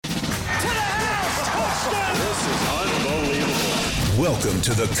Welcome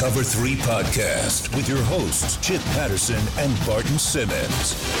to the Cover 3 Podcast with your hosts, Chip Patterson and Barton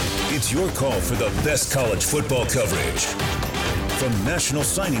Simmons. It's your call for the best college football coverage. From National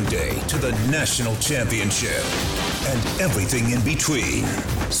Signing Day to the National Championship and everything in between,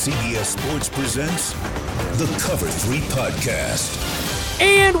 CBS Sports presents the Cover 3 Podcast.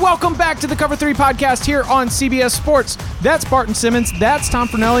 And welcome back to the Cover 3 Podcast here on CBS Sports. That's Barton Simmons. That's Tom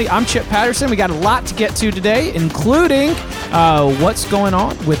Fornelli. I'm Chip Patterson. We got a lot to get to today, including what's going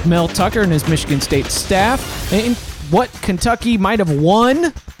on with Mel Tucker and his Michigan State staff, and what Kentucky might have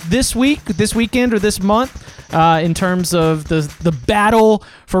won this weekend, or this month in terms of the battle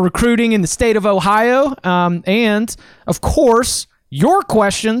for recruiting in the state of Ohio. And, of course, your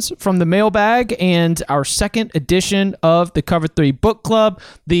questions from the mailbag and our second edition of the Cover 3 Book Club.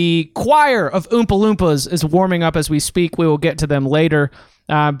 The choir of Oompa Loompas is warming up as we speak. We will get to them later.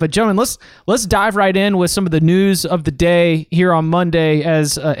 But gentlemen, let's dive right in with some of the news of the day here on Monday,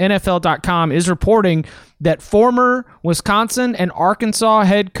 as NFL.com is reporting that former Wisconsin and Arkansas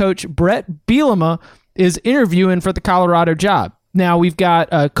head coach Brett Bielema is interviewing for the Colorado job. Now, we've got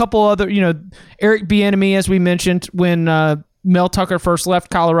a couple other, Eric Bieniemy, as we mentioned, when Mel Tucker first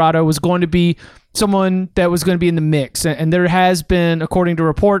left Colorado, was going to be someone that was going to be in the mix. And there has been, according to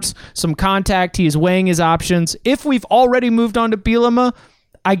reports, some contact. He is weighing his options. If we've already moved on to Bielema,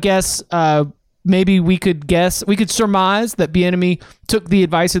 I guess maybe we could surmise that Bieniemy took the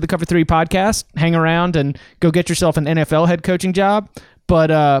advice of the Cover 3 Podcast, hang around and go get yourself an NFL head coaching job.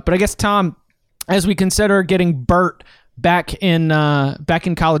 But I guess, Tom, as we consider getting Burt back in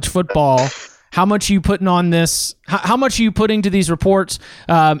college football, how much are you putting on this? How much are you putting to these reports?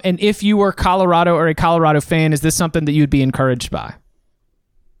 And if you were Colorado or a Colorado fan, is this something that you'd be encouraged by?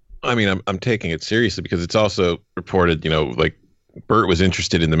 I mean, I'm taking it seriously because it's also reported, like Burt was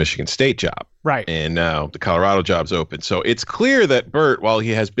interested in the Michigan State job. Right. And now the Colorado job's open. So it's clear that Burt, while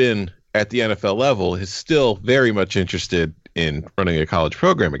he has been at the NFL level, is still very much interested in running a college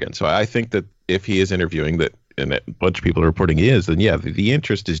program again. So I think that if he is interviewing, that, and a bunch of people are reporting he is, then yeah, the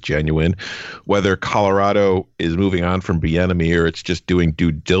interest is genuine. Whether Colorado is moving on from Bieniemy or it's just doing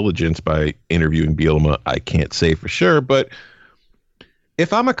due diligence by interviewing Bielema, I can't say for sure. But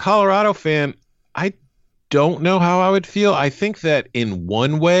if I'm a Colorado fan, I don't know how I would feel. I think that in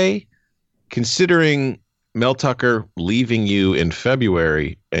one way, considering Mel Tucker leaving you in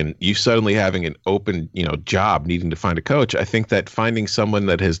February and you suddenly having an open, job needing to find a coach, I think that finding someone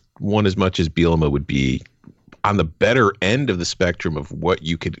that has won as much as Bielema would be on the better end of the spectrum of what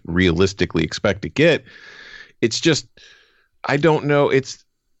you could realistically expect to get. It's just, I don't know.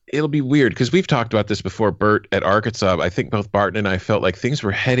 It'll be weird because we've talked about this before. Burt at Arkansas, I think both Barton and I felt like things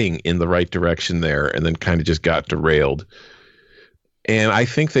were heading in the right direction there and then kind of just got derailed. And I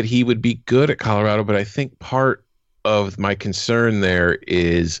think that he would be good at Colorado, but I think part of my concern there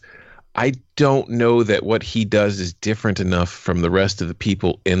is I don't know that what he does is different enough from the rest of the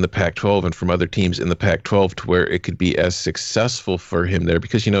people in the Pac-12 and from other teams in the Pac-12 to where it could be as successful for him there.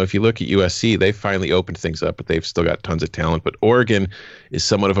 Because, if you look at USC, they finally opened things up, but they've still got tons of talent. But Oregon is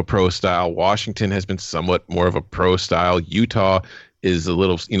somewhat of a pro style. Washington has been somewhat more of a pro style. Utah is a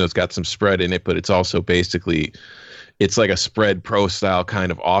little, it's got some spread in it, but it's also basically, it's like a spread pro style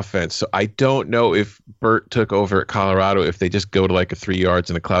kind of offense. So I don't know if Burt took over at Colorado, if they just go to like a 3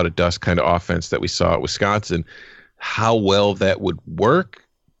 yards in a cloud of dust kind of offense that we saw at Wisconsin, how well that would work.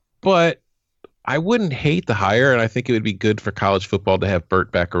 But I wouldn't hate the hire, and I think it would be good for college football to have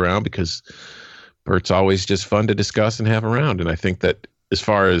Burt back around because Burt's always just fun to discuss and have around. And I think that as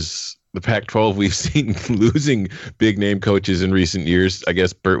far as the Pac-12, we've seen losing big name coaches in recent years. I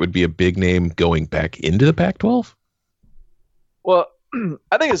guess Burt would be a big name going back into the Pac-12. Well,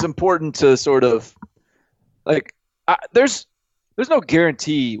 I think it's important to sort of there's no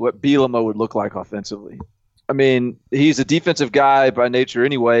guarantee what Bielema would look like offensively. I mean, he's a defensive guy by nature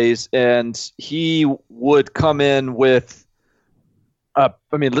anyways, and he would come in with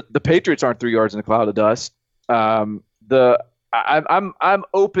the Patriots aren't 3 yards in a cloud of dust. I'm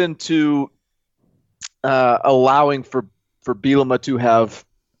open to allowing for Bielema to have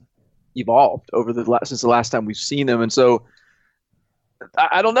evolved since the last time we've seen him, and so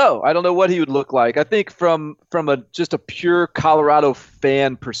I don't know. I don't know what he would look like. I think from just a pure Colorado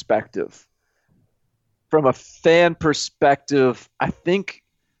fan perspective, I think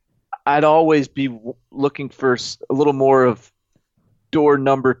I'd always be looking for a little more of door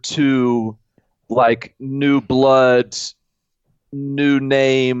number 2, like new blood, new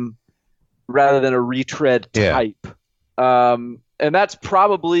name, rather than a retread type. And that's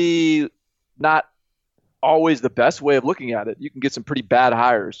probably not always the best way of looking at it. You can get some pretty bad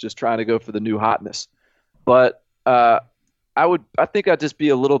hires just trying to go for the new hotness. But I I think I'd just be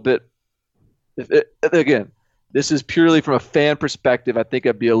a little bit. Again, this is purely from a fan perspective. I think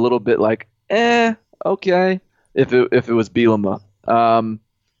I'd be a little bit like, okay, if it was Bielema. And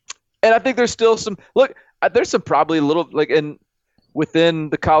I think there's still some there's some probably a little like within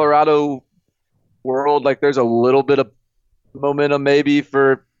the Colorado world, like there's a little bit of momentum maybe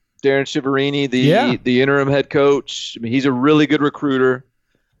for Darren Chiaverini, the interim head coach. I mean, he's a really good recruiter.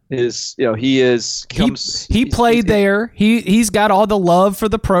 He played there. He's got all the love for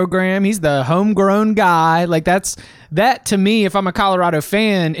the program. He's the homegrown guy. Like that to me, if I'm a Colorado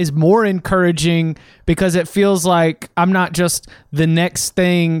fan, is more encouraging because it feels like I'm not just the next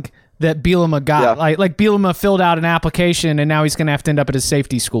thing that Bielema got. Yeah. Like Bielema filled out an application and now he's going to have to end up at a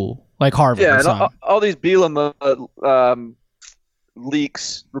safety school like Harvard. Yeah, and all these Bielema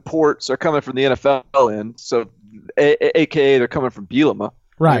leaks, reports are coming from the NFL end. So AKA they're coming from Bielema.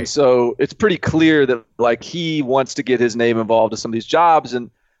 Right. And so it's pretty clear that like he wants to get his name involved in some of these jobs, and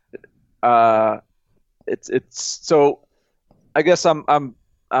it's so I guess I'm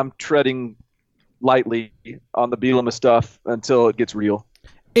treading lightly on the Bielema stuff until it gets real.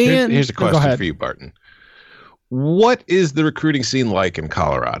 And here's a question for you, Barton. What is the recruiting scene like in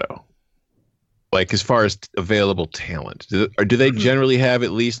Colorado? Like as far as available talent, do they generally have at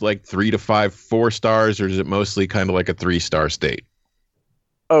least like 3 to 5 4-stars, or is it mostly kind of like a 3-star state?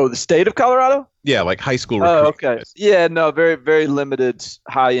 Oh, the state of Colorado? Yeah, like high school recruiting. Oh, okay. Yeah, no, very, very limited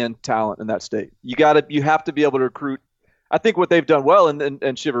high-end talent in that state. You have to be able to recruit. I think what they've done well, and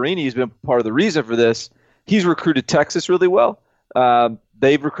Chiaverini has been part of the reason for this. He's recruited Texas really well.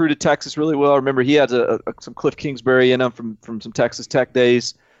 They've recruited Texas really well. I remember he had some Cliff Kingsbury in him from some Texas Tech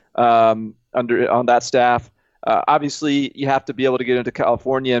days on that staff. Obviously, you have to be able to get into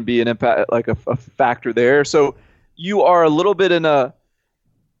California and be an impact, like a factor there. So you are a little bit in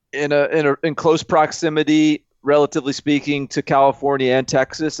close proximity, relatively speaking, to California and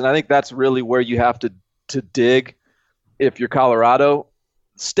Texas, and I think that's really where you have to dig if you're Colorado.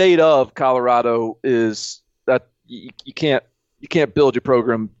 State of Colorado is that you can't build your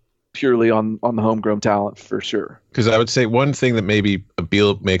program purely on the homegrown talent for sure. Because I would say one thing that maybe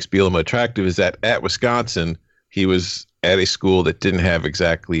makes Bielema attractive is that at Wisconsin he was at a school that didn't have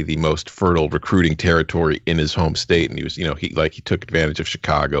exactly the most fertile recruiting territory in his home state. And he was, he took advantage of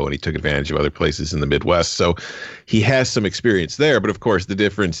Chicago and he took advantage of other places in the Midwest. So he has some experience there. But of course, the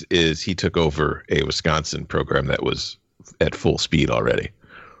difference is he took over a Wisconsin program that was at full speed already.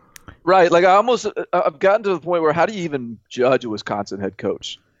 Right. Like I've gotten to the point where how do you even judge a Wisconsin head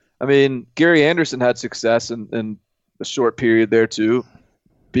coach? I mean, Gary Anderson had success in a short period there too.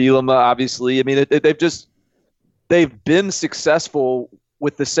 Bielema, obviously. I mean, they've been successful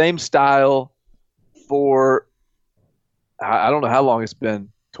with the same style for, I don't know how long it's been,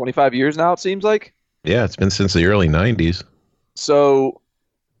 25 years now, it seems like. Yeah, it's been since the early 90s. So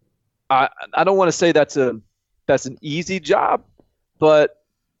I don't want to say that's an easy job, but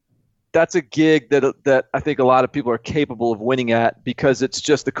that's a gig that I think a lot of people are capable of winning at because it's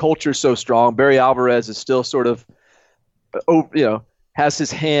just the culture is so strong. Barry Alvarez is still sort of, has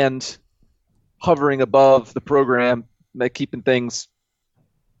his hand hovering above the program, keeping things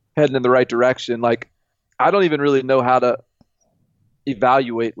heading in the right direction. Like, I don't even really know how to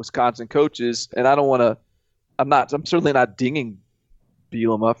evaluate Wisconsin coaches, and I'm certainly not dinging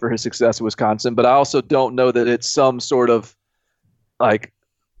Bielema for his success in Wisconsin, but I also don't know that it's some sort of like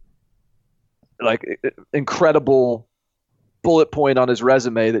incredible bullet point on his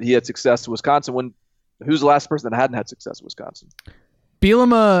resume that he had success in Wisconsin when who's the last person that hadn't had success in Wisconsin?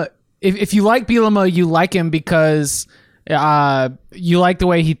 Bielema. If you like Bielema, you like him because you like the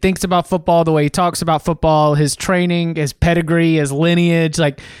way he thinks about football, the way he talks about football, his training, his pedigree, his lineage.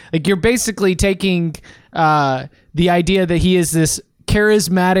 Like you're basically taking the idea that he is this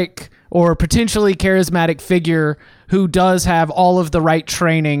charismatic or potentially charismatic figure who does have all of the right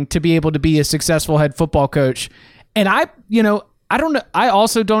training to be able to be a successful head football coach. And I don't know. I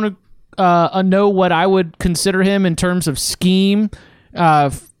also don't know what I would consider him in terms of scheme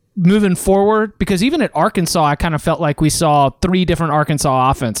moving forward, because even at Arkansas, I kind of felt like we saw 3 different Arkansas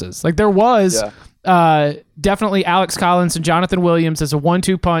offenses. Like there was definitely Alex Collins and Jonathan Williams as a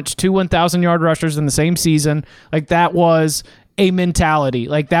 1-2 punch, 2 1,000-yard rushers in the same season. Like that was a mentality.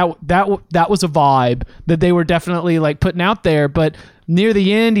 Like that was a vibe that they were definitely like putting out there. But near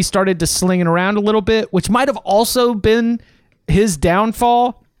the end, he started to sling it around a little bit, which might have also been his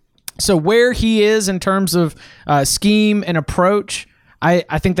downfall. So where he is in terms of scheme and approach,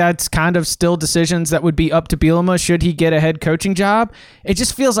 I think that's kind of still decisions that would be up to Bielema should he get a head coaching job. It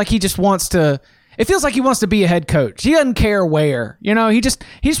just feels like he just wants to – it feels like he wants to be a head coach. He doesn't care where. He just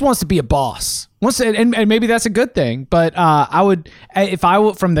wants to be a boss. And maybe that's a good thing. But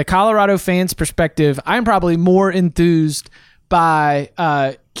from the Colorado fans' perspective, I'm probably more enthused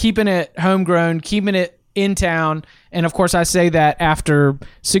by keeping it homegrown, keeping it in town. And of course, I say that after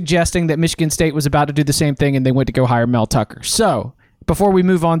suggesting that Michigan State was about to do the same thing, and they went to go hire Mel Tucker. So before we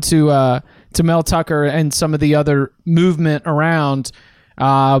move on to Mel Tucker and some of the other movement around,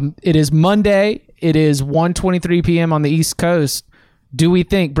 it is Monday. It is 1:23 p.m. on the East Coast. Do we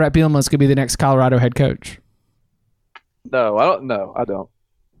think Brett Bielema is going to be the next Colorado head coach? No, I don't. No, I don't.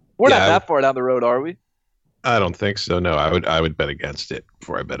 We're not that far down the road, are we? I don't think so. No, I would bet against it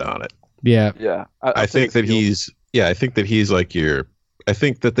before I bet on it. Yeah. Yeah. I think that he's like I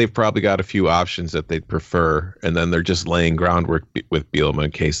think that they've probably got a few options that they'd prefer, and then they're just laying groundwork with Bielema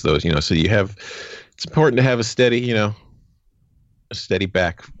in case those, so it's important to have a steady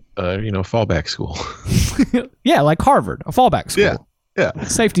back, fallback school. Yeah. Like Harvard, a fallback school. Yeah.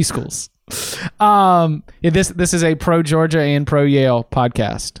 Safety schools. This is a pro Georgia and pro Yale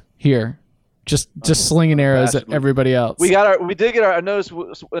podcast here. Just slinging arrows at everybody else. We did get our. I noticed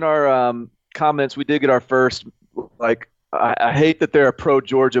in our comments we did get our first. Like, I hate that they're a pro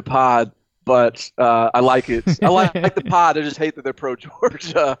Georgia pod, but I like it. I like the pod. I just hate that they're pro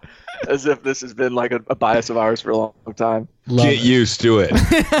Georgia, as if this has been like a bias of ours for a long time. Get used to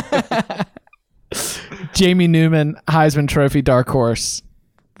it. Jamie Newman, Heisman Trophy dark horse.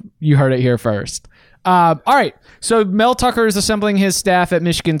 You heard it here first. All right. So Mel Tucker is assembling his staff at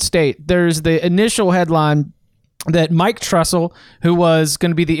Michigan State. There's the initial headline that Mike Tressel, who was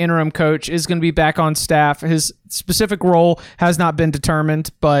going to be the interim coach, is going to be back on staff. His specific role has not been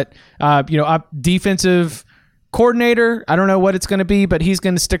determined, but a defensive coordinator, I don't know what it's going to be, but he's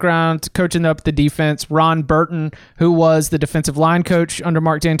going to stick around coaching up the defense. Ron Burton, who was the defensive line coach under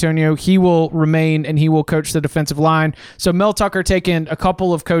Mark D'Antonio, he will remain and he will coach the defensive line. So Mel Tucker taking a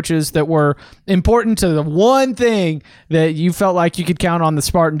couple of coaches that were important to the one thing that you felt like you could count on the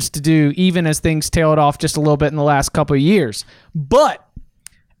Spartans to do, even as things tailed off just a little bit in the last couple of years. But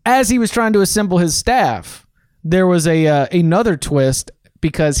as he was trying to assemble his staff, there was another twist,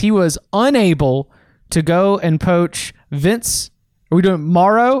 because he was unable to go and poach Vince. Are we doing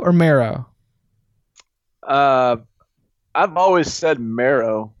Morrow or Marrow? I've always said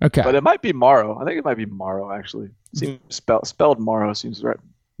Marrow. Okay. But it might be Morrow. I think it might be Morrow, actually. Seems spelled Morrow seems right.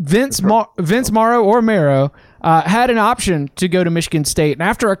 Vince Morrow or Marrow had an option to go to Michigan State. And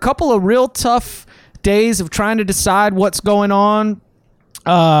after a couple of real tough days of trying to decide what's going on,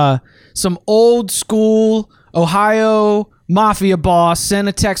 some old school Ohio Mafia boss sent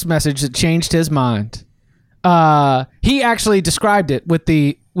a text message that changed his mind. He actually described it with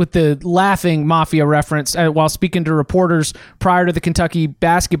the laughing Mafia reference while speaking to reporters prior to the Kentucky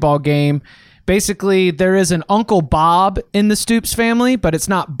basketball game. Basically, there is an Uncle Bob in the Stoops family, but it's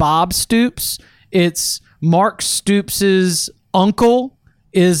not Bob Stoops. It's Mark Stoops' uncle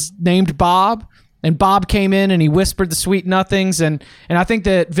is named Bob. And Bob came in and he whispered the sweet nothings. And I think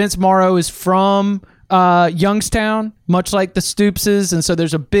that Vince Morrow is from Youngstown, much like the Stoopses, and so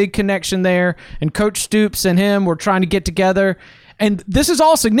there's a big connection there. And Coach Stoops and him were trying to get together, and this is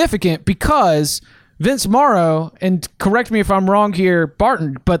all significant because Vince Morrow, and correct me if I'm wrong here,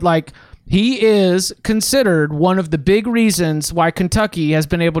 Barton, but like, he is considered one of the big reasons why Kentucky has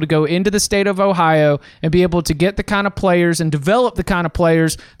been able to go into the state of Ohio and be able to get the kind of players and develop the kind of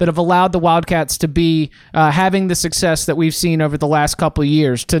players that have allowed the Wildcats to be having the success that we've seen over the last couple of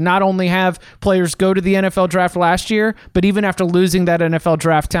years. To not only have players go to the NFL draft last year, but even after losing that NFL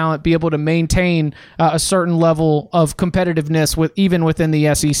draft talent, be able to maintain a certain level of competitiveness even within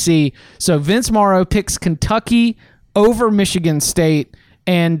the SEC. So Vince Morrow picks Kentucky over Michigan State.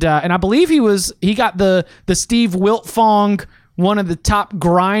 And I believe he got the Steve Wiltfong, one of the top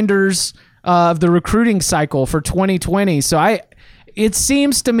grinders of the recruiting cycle for 2020. So it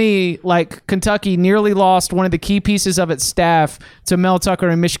seems to me like Kentucky nearly lost one of the key pieces of its staff to Mel Tucker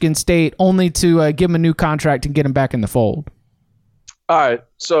and Michigan State, only to give him a new contract and get him back in the fold. All right,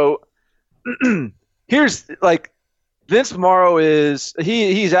 so here's like Vince Morrow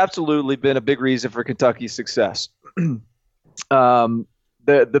he's absolutely been a big reason for Kentucky's success.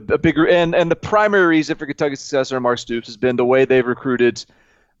 The bigger and the primary reason for Kentucky's success under Mark Stoops has been the way they've recruited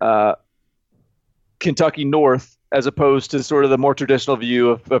Kentucky North, as opposed to sort of the more traditional view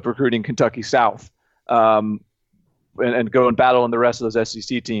of recruiting Kentucky South, and go and battle in the rest of those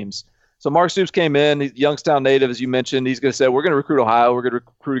SEC teams. So Mark Stoops came in, he's a Youngstown native, as you mentioned. He's going to say, we're going to recruit Ohio, we're going to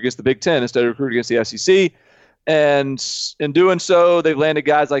recruit against the Big Ten instead of recruiting against the SEC. And in doing so, they've landed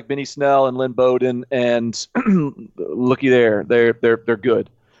guys like Benny Snell and Lynn Bowden, and looky there, they're good.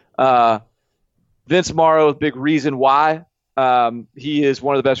 Vince Morrow, a big reason why. He is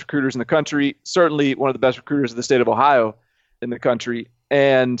one of the best recruiters in the country, certainly one of the best recruiters of the state of Ohio in the country.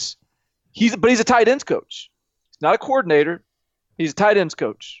 And he's a tight ends coach. He's not a coordinator. He's a tight ends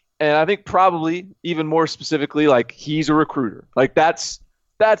coach. And I think probably even more specifically, like, he's a recruiter. Like, that's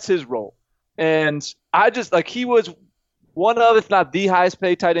his role. And I just, like, he was one of, if not the highest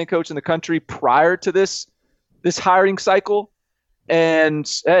paid tight end coach in the country prior to this hiring cycle. And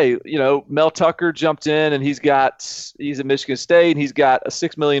hey, Mel Tucker jumped in, and he's at Michigan State, and he's got a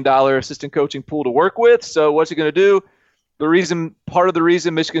 $6 million assistant coaching pool to work with. So what's he going to do? Part of the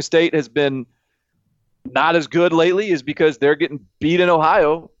reason Michigan State has been not as good lately is because they're getting beat in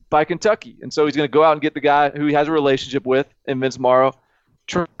Ohio by Kentucky. And so he's going to go out and get the guy who he has a relationship with in Vince Morrow,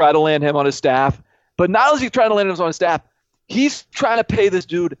 try to land him on his staff. But not only is he trying to land him on his staff, he's trying to pay this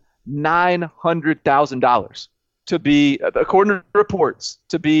dude $900,000 to be, according to reports,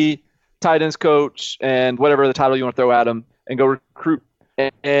 to be tight ends coach and whatever the title you want to throw at him and go recruit.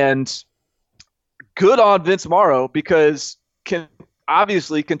 And good on Vince Morrow, because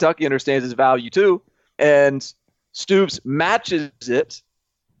obviously Kentucky understands his value too. And Stoops matches it.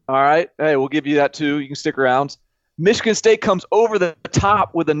 All right, hey, we'll give you that too. You can stick around. Michigan State comes over the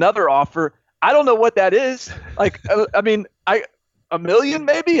top with another offer. I don't know what that is. Like, I mean, $1 million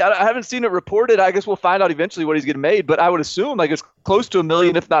maybe? I haven't seen it reported. I guess we'll find out eventually what he's getting made. But I would assume like it's close to $1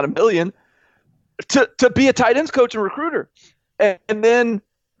 million, if not $1 million, to be a tight ends coach and recruiter. And then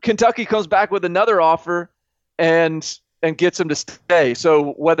Kentucky comes back with another offer and gets him to stay.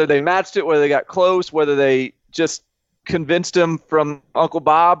 So whether they matched it, whether they got close, whether they just convinced him from Uncle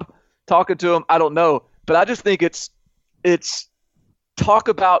Bob talking to him, I don't know. But I just think it's talk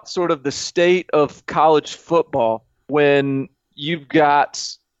about sort of the state of college football when you've got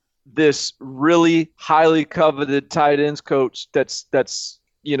this really highly coveted tight ends coach that's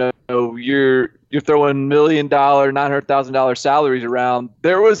you're throwing $1 million, $900,000 salaries around.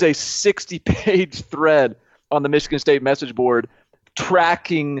 There was a 60-page thread on the Michigan State message board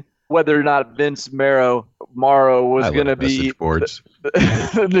tracking whether or not Vince Morrow was going to be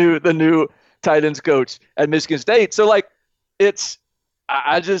the new tight ends coach at Michigan State. So like, I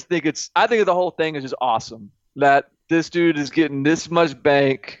think the whole thing is just awesome that this dude is getting this much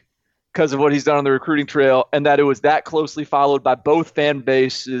bank because of what he's done on the recruiting trail, and that it was that closely followed by both fan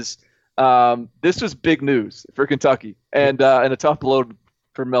bases. This was big news for Kentucky and a tough blow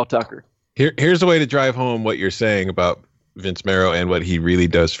for Mel Tucker. Here's a way to drive home what you're saying about Vince Morrow and what he really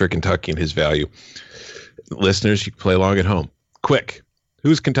does for Kentucky and his value. Listeners, you can play along at home. Quick.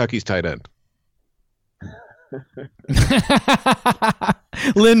 Who's Kentucky's tight end?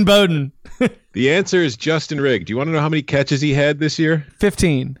 Lynn Bowden. The answer is Justin Rigg. Do you want to know how many catches he had this year?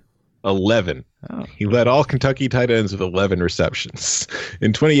 15. 11. Oh. He led all Kentucky tight ends with 11 receptions.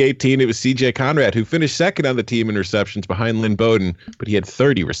 In 2018, it was C.J. Conrad who finished second on the team in receptions behind Lynn Bowden, but he had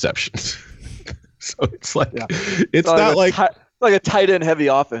 30 receptions. So it's like, it's not like a tight end heavy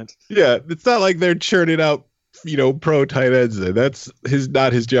offense. Yeah, it's not like they're churning out, pro tight ends. That's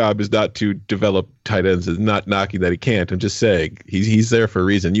not his job is not to develop tight ends. It's not knocking that he can't. I'm just saying he's there for a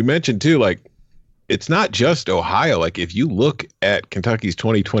reason. You mentioned too, like, it's not just Ohio. Like, if you look at Kentucky's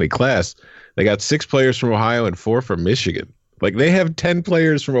 2020 class, they got 6 players from Ohio and 4 from Michigan. Like, they have 10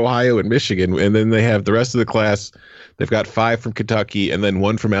 players from Ohio and Michigan, and then they have the rest of the class. They've got 5 from Kentucky, and then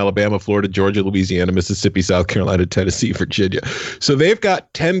 1 from Alabama, Florida, Georgia, Louisiana, Mississippi, South Carolina, Tennessee, Virginia. So they've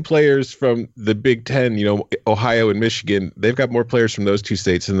got 10 players from the Big Ten, Ohio and Michigan. They've got more players from those 2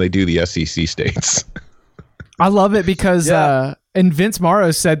 states than they do the SEC states. I love it because and Vince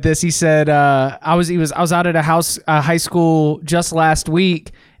Morrow said this. He said, I was out at a high school just last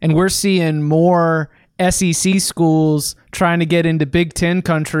week, and we're seeing more SEC schools trying to get into Big Ten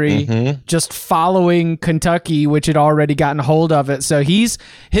country, just following Kentucky, which had already gotten hold of it. So his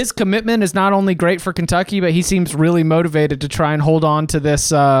commitment is not only great for Kentucky, but he seems really motivated to try and hold on to this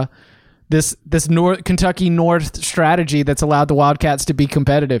Kentucky North strategy that's allowed the Wildcats to be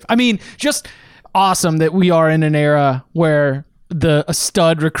competitive. I mean, just awesome that we are in an era where a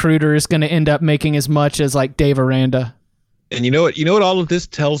stud recruiter is going to end up making as much as like Dave Aranda. And you know what all of this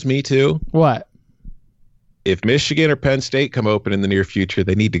tells me too? What? If Michigan or Penn State come open in the near future,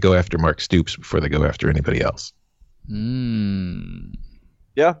 they need to go after Mark Stoops before they go after anybody else.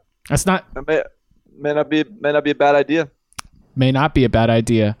 Yeah, that's not. May not be a bad idea. May not be a bad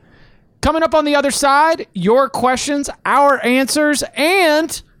idea. Coming up on the other side, your questions, our answers,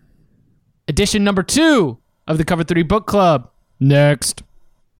 and edition number 2 of the Cover 3 Book Club. Next.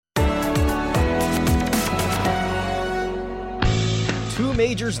 2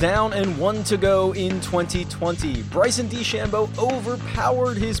 majors down and 1 to go in 2020. Bryson DeChambeau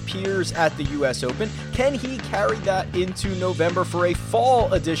overpowered his peers at the U.S. Open. Can he carry that into November for a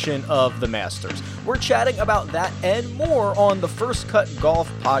fall edition of the Masters? We're chatting about that and more on the First Cut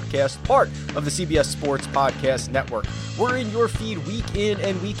Golf podcast, part of the CBS Sports Podcast Network. We're in your feed week in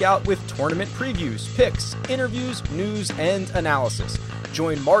and week out with tournament previews, picks, interviews, news, and analysis.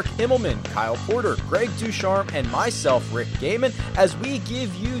 Join Mark Immelman, Kyle Porter, Greg Ducharme, and myself, Rick Gaiman, as we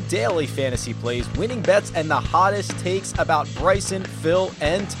give you daily fantasy plays, winning bets, and the hottest takes about Bryson, Phil,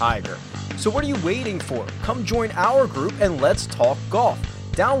 and Tiger. So what are you waiting for? Come join our group and let's talk golf.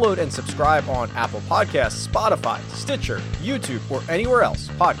 Download and subscribe on Apple Podcasts, Spotify, Stitcher, YouTube, or anywhere else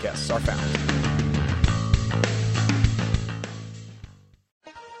podcasts are found.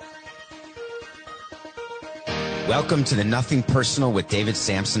 Welcome to the Nothing Personal with David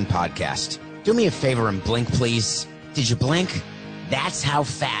Sampson podcast. Do me a favor and blink, please. Did you blink? That's how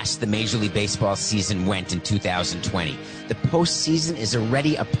fast the Major League Baseball season went in 2020. The postseason is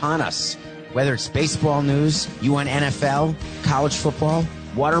already upon us. Whether it's baseball news, you want NFL, college football,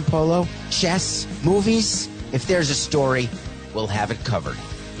 water polo, chess, movies, if there's a story, we'll have it covered.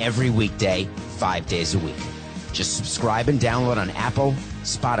 Every weekday, 5 days a week. Just subscribe and download on Apple,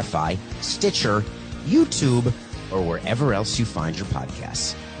 Spotify, Stitcher, YouTube, or wherever else you find your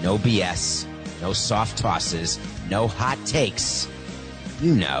podcasts. No BS, no soft tosses, no hot takes.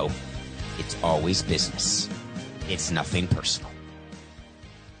 You know, it's always business. It's nothing personal.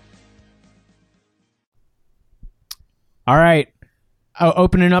 All right.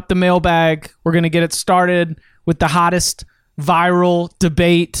 Opening up the mailbag. We're going to get it started with the hottest viral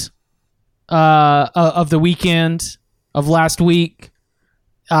debate of the weekend, of last week.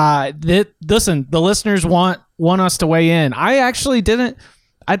 Listen, the listeners want us to weigh in. I actually didn't.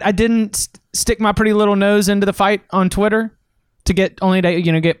 I didn't stick my pretty little nose into the fight on Twitter to get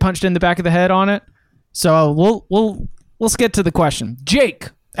punched in the back of the head on it. So let's get to the question. Jake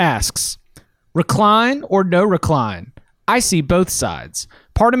asks, recline or no recline? I see both sides.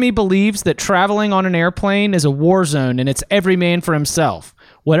 Part of me believes that traveling on an airplane is a war zone and it's every man for himself.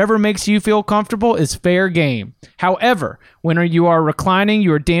 Whatever makes you feel comfortable is fair game. However, when you are reclining,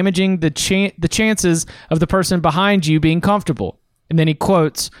 you are damaging the chances of the person behind you being comfortable. And then he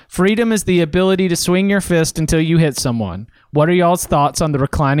quotes, freedom is the ability to swing your fist until you hit someone. What are y'all's thoughts on the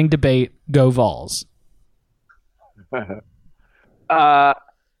reclining debate? Go Vols. I'm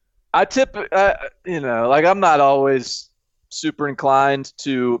not always super inclined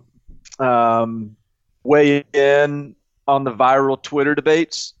to weigh in on the viral Twitter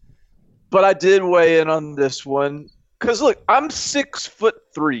debates, but I did weigh in on this one because look, I'm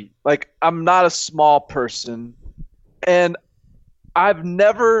 6'3". Like, I'm not a small person, and I've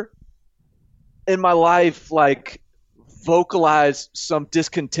never in my life vocalized some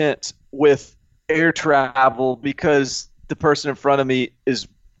discontent with air travel because the person in front of me is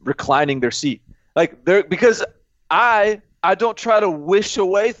reclining their seat. Because I don't try to wish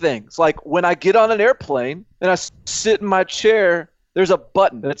away things. Like, when I get on an airplane and I sit in my chair, there's a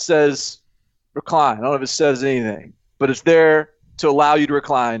button that says recline. I don't know if it says anything, but it's there to allow you to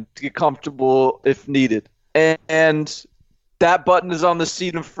recline, to get comfortable if needed. And that button is on the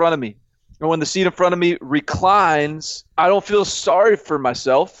seat in front of me. And when the seat in front of me reclines, I don't feel sorry for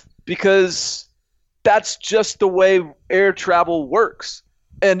myself because that's just the way air travel works.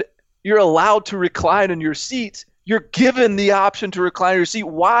 And you're allowed to recline in your seat. You're given the option to recline in your seat.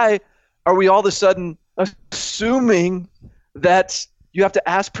 Why are we all of a sudden assuming that you have to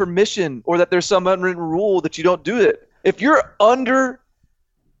ask permission or that there's some unwritten rule that you don't do it? If you're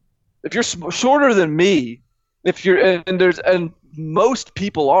shorter than me, and most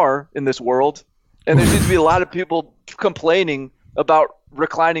people are in this world, and there seems to be a lot of people complaining about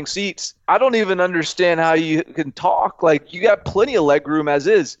reclining seats. I don't even understand how you can talk. Like, you got plenty of leg room as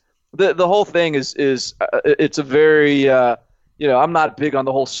is. The whole thing is it's a very I'm not big on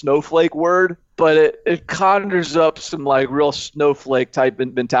the whole snowflake word, but it conjures up some real snowflake type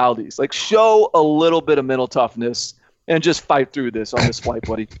mentalities. Like, show a little bit of mental toughness and just fight through this on this flight,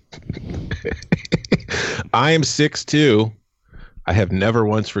 buddy. I am 6'2". I have never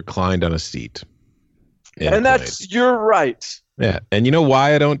once reclined on a seat. And you're right. Yeah. And you know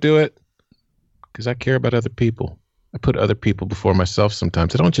why I don't do it? Because I care about other people. I put other people before myself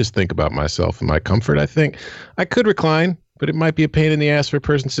sometimes. I don't just think about myself and my comfort. I think I could recline, but it might be a pain in the ass for a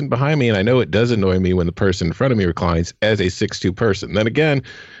person sitting behind me. And I know it does annoy me when the person in front of me reclines as a 6'2" person. Then again,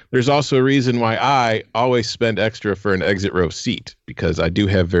 there's also a reason why I always spend extra for an exit row seat, because I do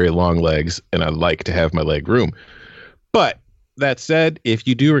have very long legs and I like to have my leg room. But that said, if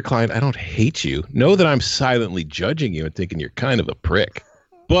you do recline, I don't hate you. Know that I'm silently judging you and thinking you're kind of a prick.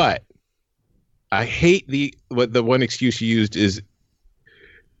 But I hate the one excuse you used is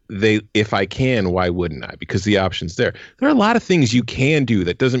if I can, why wouldn't I? Because the option's there. There are a lot of things you can do.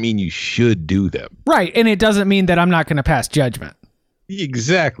 That doesn't mean you should do them. Right. And it doesn't mean that I'm not going to pass judgment.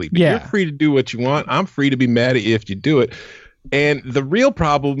 Exactly. But Yeah. You're free to do what you want. I'm free to be mad at you if you do it. And the real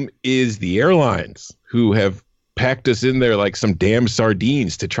problem is the airlines who have packed us in there like some damn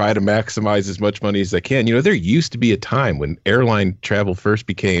sardines to try to maximize as much money as they can. You know, there used to be a time when airline travel first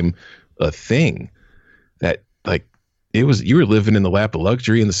became a thing that like you were living in the lap of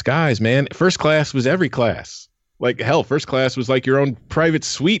luxury in the skies, man. First class was every class. Like hell, first class was like your own private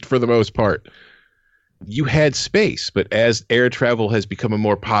suite for the most part. You had space, but as air travel has become a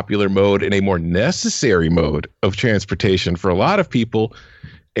more popular mode and a more necessary mode of transportation for a lot of people,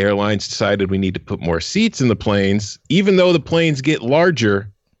 airlines decided we need to put more seats in the planes. Even though the planes get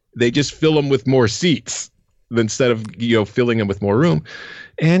larger, they just fill them with more seats instead of, filling them with more room.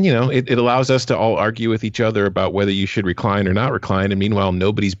 And, it allows us to all argue with each other about whether you should recline or not recline. And meanwhile,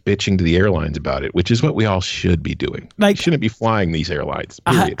 nobody's bitching to the airlines about it, which is what we all should be doing. You shouldn't be flying these airlines,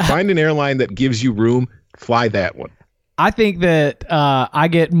 period. Find an airline that gives you room, fly that one. I think that I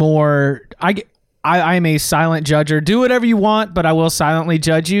am a silent judger. Do whatever you want, but I will silently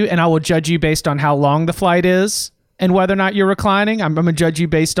judge you, and I will judge you based on how long the flight is and whether or not you're reclining. I'm going to judge you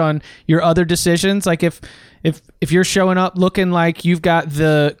based on your other decisions. Like if you're showing up looking like you've got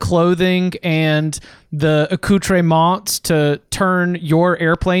the clothing and the accoutrements to turn your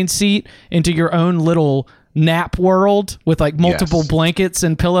airplane seat into your own little nap world with like multiple blankets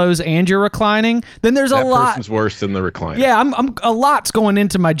and pillows and you're reclining, then there's a lot. That person's worse than the recliner. Yeah, I'm a lot's going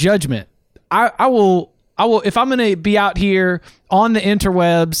into my judgment. I will if I'm going to be out here on the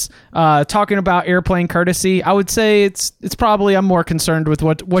interwebs talking about airplane courtesy, I would say it's probably I'm more concerned with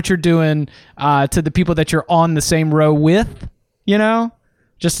what you're doing to the people that you're on the same row with,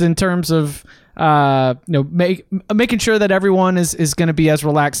 just in terms of making sure that everyone is going to be as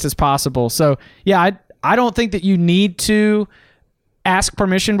relaxed as possible. So yeah, I don't think that you need to ask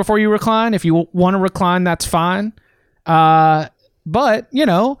permission before you recline. If you want to recline, that's fine. But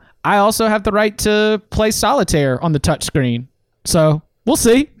I also have the right to play solitaire on the touch screen. So we'll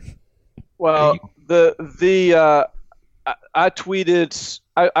see. Well, I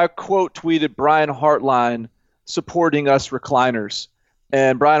quote tweeted Brian Hartline supporting us recliners.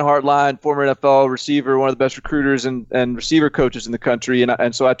 And Brian Hartline, former NFL receiver, one of the best recruiters and receiver coaches in the country.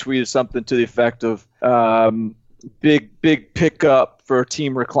 And so I tweeted something to the effect of big pickup for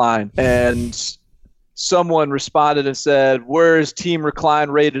Team Recline. And someone responded and said, where is Team Recline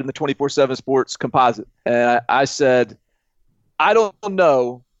rated in the 24/7 Sports composite? And I said, I don't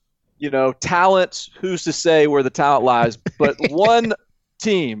know, talent, who's to say where the talent lies, but one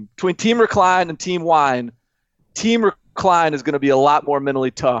team, between Team Recline and Team Wine, Team Recline is going to be a lot more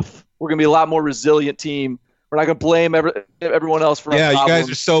mentally tough. We're going to be a lot more resilient team. We're not going to blame everyone else for our problems. You guys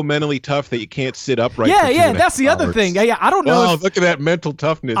are so mentally tough that you can't sit upright. Yeah, that's the other thing. Yeah, I don't know. Oh, look at that mental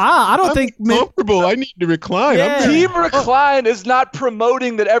toughness. I don't think comfortable. I need to recline. Yeah. Team Recline is not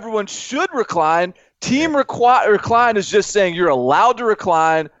promoting that everyone should recline. Team Recline is just saying you're allowed to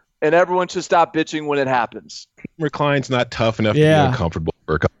recline, and everyone should stop bitching when it happens. Recline's not tough enough to be uncomfortable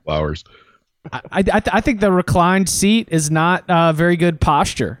for a couple hours. I think the reclined seat is not very good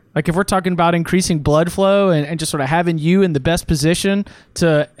posture. Like if we're talking about increasing blood flow and just sort of having you in the best position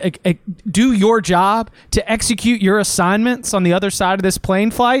to do your job, to execute your assignments on the other side of this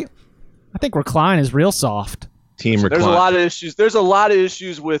plane flight, I think recline is real soft. Team recline. There's a lot of issues. There's a lot of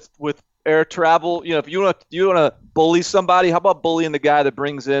issues with air travel. If you want to bully somebody, how about bullying the guy that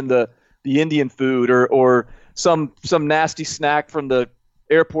brings in the Indian food or some nasty snack from the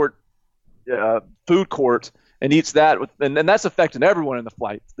airport food court and eats that and that's affecting everyone in the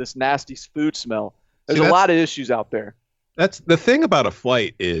flight, this nasty food smell. There's a lot of issues out there. That's the thing about a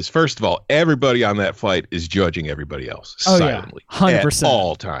flight is, first of all, everybody on that flight is judging everybody else silently 100% at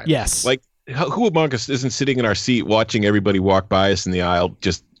all times. Yes. Like who among us isn't sitting in our seat watching everybody walk by us in the aisle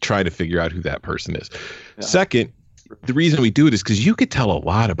just trying to figure out who that person is? Yeah. Second, the reason we do it is because you could tell a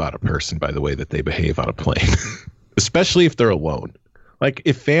lot about a person by the way that they behave on a plane, especially if they're alone. Like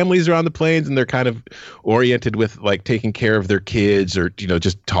if families are on the planes and they're kind of oriented with like taking care of their kids or,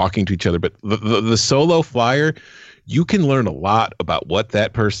 just talking to each other. But the solo flyer, you can learn a lot about what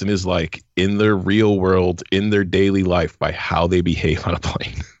that person is like in their real world, in their daily life by how they behave on a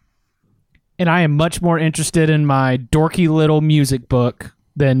plane. And I am much more interested in my dorky little music book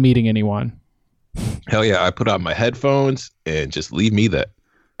than meeting anyone. Hell yeah. I put on my headphones and just leave me that.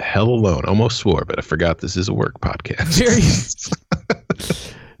 hell alone. Almost swore, but I forgot this is a work podcast.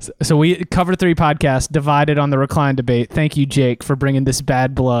 So we Cover 3 podcast divided on the recline debate. Thank you, Jake, for bringing this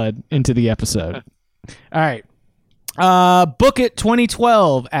bad blood into the episode. All right. Book It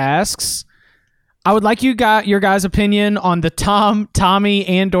 2012 asks, I would like your guys' opinion on the Tommy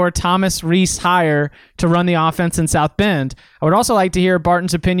and/or Thomas Reese hire to run the offense in South Bend. I would also like to hear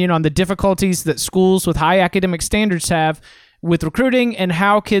Barton's opinion on the difficulties that schools with high academic standards have with recruiting and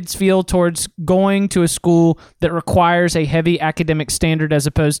how kids feel towards going to a school that requires a heavy academic standard as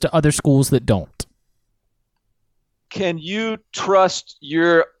opposed to other schools that don't. Can you trust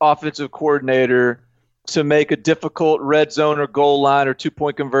your offensive coordinator to make a difficult red zone or goal line or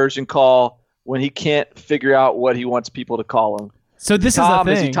 2-point conversion call when he can't figure out what he wants people to call him? So this Tom,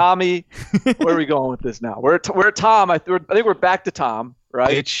 is the thing. Is he Tommy? Where are we going with this now? We're at Tom. I think we're back to Tom,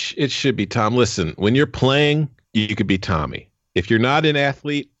 right? It should be Tom. Listen, when you're playing, you could be Tommy. If you're not an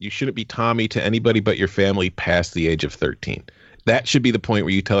athlete, you shouldn't be Tommy to anybody but your family past the age of 13. That should be the point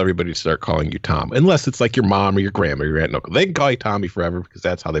where you tell everybody to start calling you Tom, unless it's like your mom or your grandma or your aunt and uncle. They can call you Tommy forever because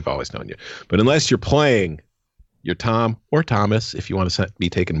that's how they've always known you. But unless you're playing, you're Tom or Thomas if you want to be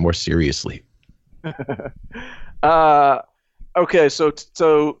taken more seriously. Okay,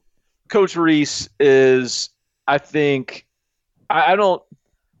 so Coach Reese is, I think,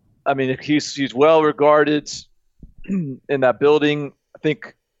 he's well regarded in that building. I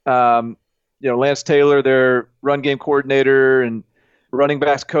think Lance Taylor, their run game coordinator and running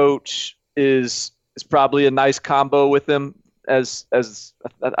backs coach, is probably a nice combo with him. As I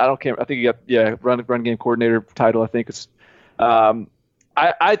don't care. I think he got run game coordinator title. I think it's I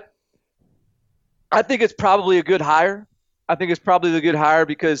think it's probably a good hire. I think it's probably the good hire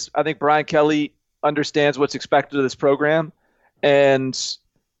because I think Brian Kelly understands what's expected of this program, and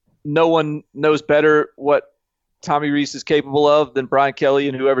no one knows better what Tommy Reese is capable of than Brian Kelly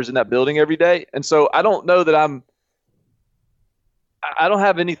and whoever's in that building every day. And so I don't know that I don't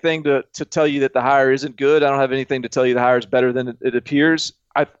have anything to tell you that the hire isn't good. I don't have anything to tell you the hire is better than it appears.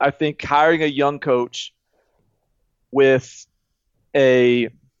 I think hiring a young coach with a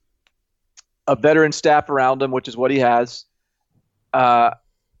veteran staff around him, which is what he has,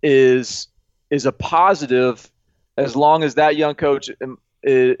 is a positive as long as that young coach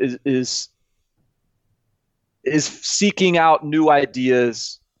is seeking out new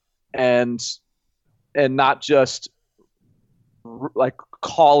ideas and not just like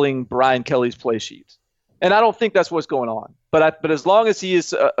calling Brian Kelly's play sheets. And I don't think that's what's going on. But as long as he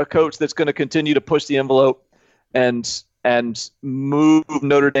is a coach that's going to continue to push the envelope and move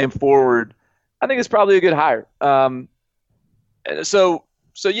Notre Dame forward, I think it's probably a good hire. And so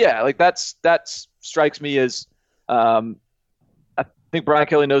yeah, like that strikes me as I think Brian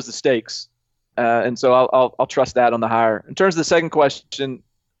Kelly knows the stakes. And so I'll trust that on the hire. In terms of the second question,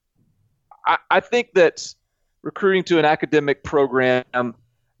 I think that recruiting to an academic program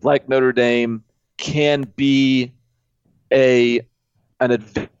like Notre Dame can be an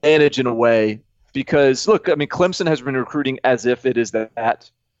advantage in a way because, look, I mean, Clemson has been recruiting as if it is that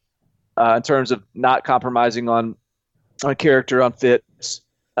in terms of not compromising on character, on fits.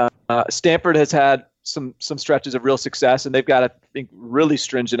 Stanford has had some stretches of real success, and they've got, I think, really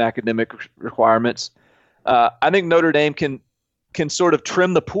stringent academic requirements. I think Notre Dame can sort of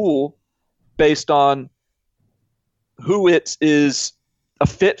trim the pool based on who it is a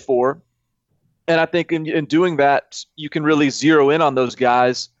fit for. And I think in doing that, you can really zero in on those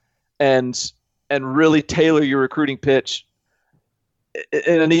guys and really tailor your recruiting pitch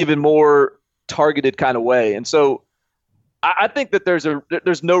in an even more targeted kind of way. And so I think that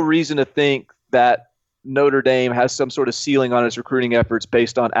there's no reason to think that Notre Dame has some sort of ceiling on its recruiting efforts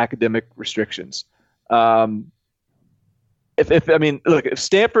based on academic restrictions. If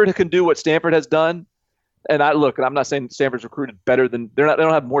Stanford can do what Stanford has done, and I'm not saying Stanford's recruited better than they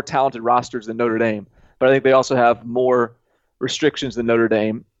don't have more talented rosters than Notre Dame, but I think they also have more restrictions than Notre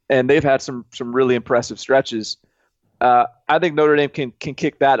Dame, and they've had some really impressive stretches. I think Notre Dame can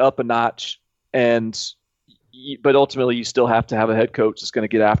kick that up a notch, but ultimately you still have to have a head coach that's going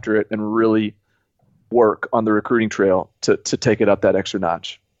to get after it and really work on the recruiting trail to take it up that extra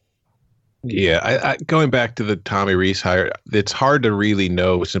notch. Yeah, I going back to the Tommy Reese hire, it's hard to really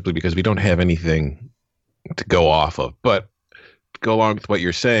know simply because we don't have anything to go off of. But to go along with what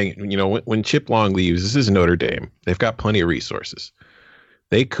you're saying, when Chip Long leaves, this is Notre Dame. They've got plenty of resources.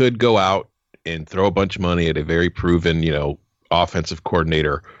 They could go out and throw a bunch of money at a very proven, offensive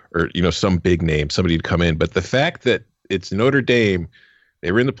coordinator or, some big name, somebody to come in. But the fact that it's Notre Dame,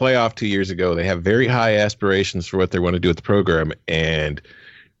 they were in the playoff 2 years ago. They have very high aspirations for what they want to do with the program, and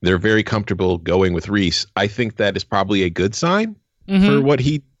they're very comfortable going with Reese. I think that is probably a good sign for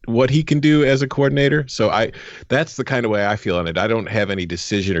what he can do as a coordinator. So that's the kind of way I feel on it. I don't have any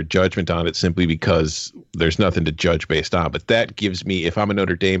decision or judgment on it simply because there's nothing to judge based on. But that gives me, if I'm a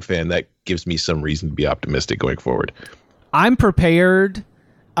Notre Dame fan, that gives me some reason to be optimistic going forward. I'm prepared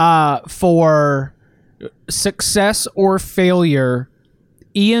for success or failure.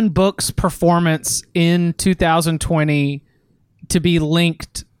 Ian Book's performance in 2020 to be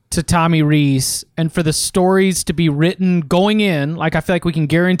linked to Tommy Rees, and for the stories to be written going in, like I feel like we can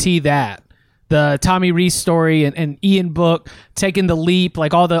guarantee that the Tommy Rees story and Ian Book taking the leap,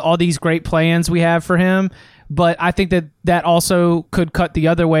 like all these great plans we have for him. But I think that also could cut the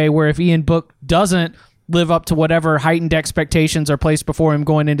other way, where if Ian Book doesn't live up to whatever heightened expectations are placed before him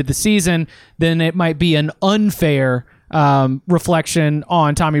going into the season, then it might be an unfair reflection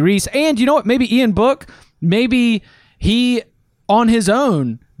on Tommy Rees. And you know what? Maybe Ian Book, maybe he on his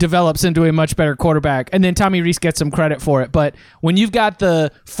own develops into a much better quarterback, and then Tommy Rees gets some credit for it. But when you've got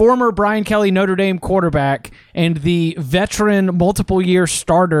the former Brian Kelly Notre Dame quarterback and the veteran multiple year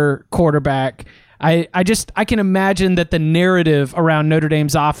starter quarterback, I can imagine that the narrative around Notre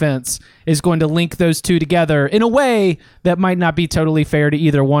Dame's offense is going to link those two together in a way that might not be totally fair to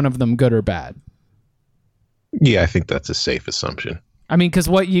either one of them, good or bad. Yeah, I think that's a safe assumption. I mean, because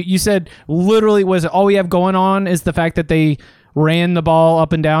what you said literally was all we have going on is the fact that they ran the ball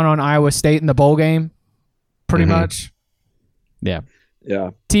up and down on Iowa State in the bowl game, pretty much. Yeah.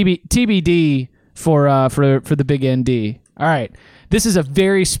 TBD for the big ND. All right, this is a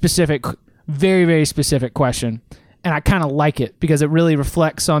very specific, very very specific question, and I kind of like it because it really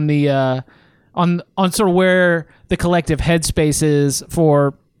reflects on the on sort of where the collective headspace is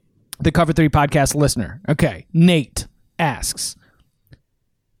for the Cover 3 podcast listener. Okay, Nate asks,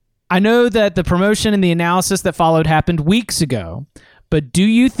 I know that the promotion and the analysis that followed happened weeks ago, but do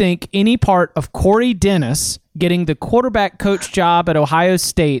you think any part of Corey Dennis getting the quarterback coach job at Ohio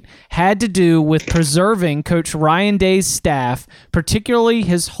State had to do with preserving Coach Ryan Day's staff, particularly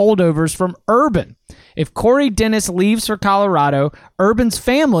his holdovers from Urban? If Corey Dennis leaves for Colorado, Urban's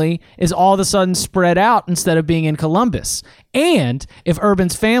family is all of a sudden spread out instead of being in Columbus. And if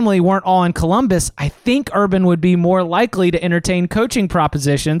Urban's family weren't all in Columbus, I think Urban would be more likely to entertain coaching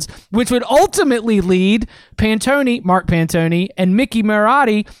propositions, which would ultimately lead Mark Pantoni, and Mickey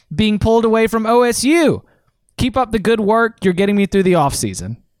Marotti being pulled away from OSU. Keep up the good work. You're getting me through the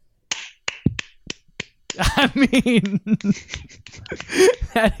offseason. I mean,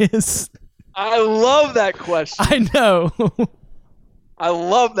 that is... I love that question. I know. I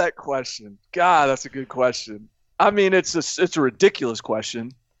love that question. God, that's a good question. I mean, it's a ridiculous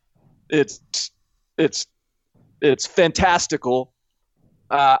question. It's fantastical.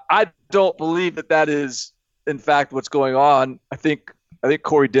 I don't believe that is in fact what's going on. I think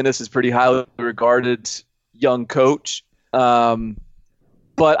Corey Dennis is pretty highly regarded young coach. But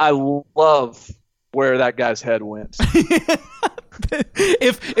I love where that guy's head went.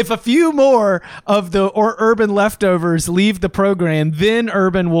 If a few more of the Urban leftovers leave the program, then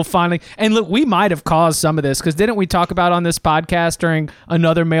Urban will finally. And look, we might have caused some of this because didn't we talk about on this podcast during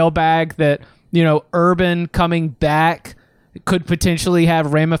another mailbag that Urban coming back could potentially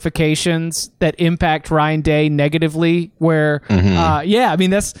have ramifications that impact Ryan Day negatively? Where, I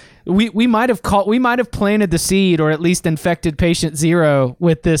mean that's we might have planted the seed or at least infected patient zero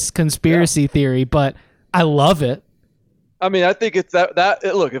with this conspiracy theory, but I love it. I mean, I think it's that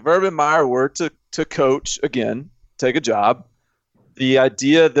look, if Urban Meyer were to coach again, take a job, the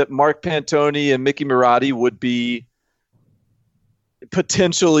idea that Mark Pantoni and Mickey Marotti would be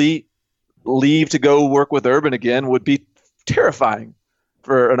potentially leave to go work with Urban again would be terrifying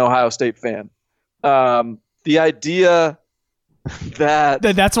for an Ohio State fan. The idea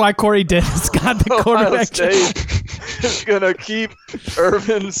that's why Corey Dennis got the quarterback State is going to keep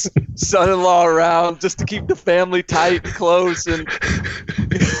Urban's son-in-law around just to keep the family tight and close and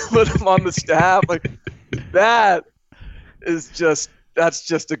put him on the staff. Like that's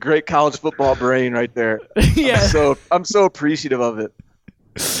just a great college football brain right there. Yeah. I'm so appreciative of it.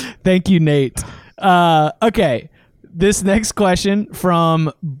 Thank you, Nate. Okay. This next question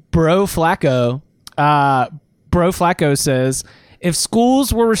from Bro Flacco. Bro Flacco says, if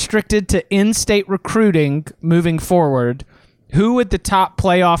schools were restricted to in-state recruiting moving forward, who would the top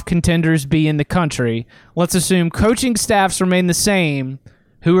playoff contenders be in the country? Let's assume coaching staffs remain the same.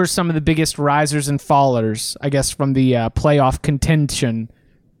 Who are some of the biggest risers and fallers, I guess, from the playoff contention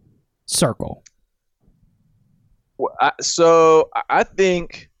circle? So I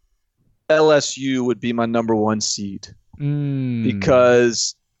think LSU would be my number one seed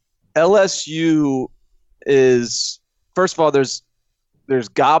because LSU is, first of all, there's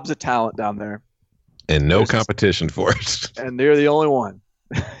gobs of talent down there. And no competition for it. And they're the only one.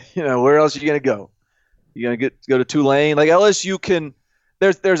 Where else are you going to go? You're going to go to Tulane? Like LSU can –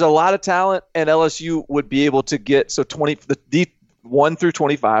 there's a lot of talent, and LSU would be able to get – so 1 through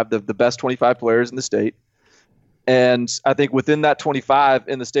 25, the best 25 players in the state. And I think within that 25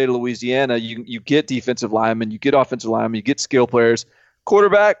 in the state of Louisiana, you get defensive linemen, you get offensive linemen, you get skill players,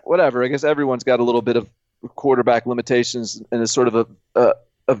 quarterback, whatever. I guess everyone's got a little bit of quarterback limitations and is sort of a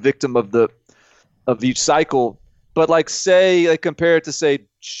victim of each cycle. But compare it to say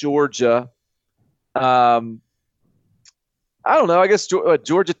Georgia. I don't know. I guess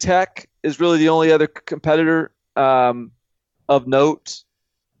Georgia Tech is really the only other competitor of note.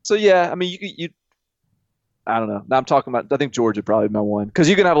 So yeah, I mean you I don't know. Now I'm talking about. I think Georgia probably my one because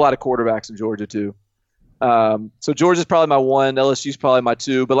you can have a lot of quarterbacks in Georgia too. So Georgia's probably my one. LSU's probably my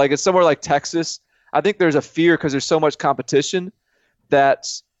two. But it's somewhere like Texas. I think there's a fear because there's so much competition that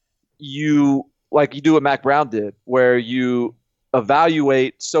you do what Mac Brown did, where you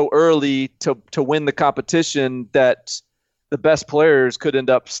evaluate so early to win the competition that the best players could end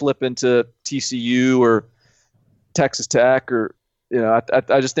up slipping to TCU or Texas Tech or.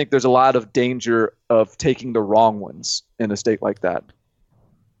 I just think there's a lot of danger of taking the wrong ones in a state like that.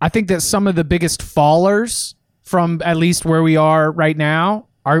 I think that some of the biggest fallers from at least where we are right now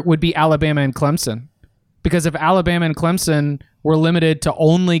would be Alabama and Clemson. Because if Alabama and Clemson were limited to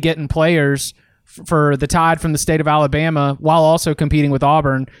only getting players for the Tide from the state of Alabama while also competing with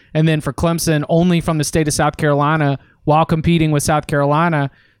Auburn, and then for Clemson only from the state of South Carolina while competing with South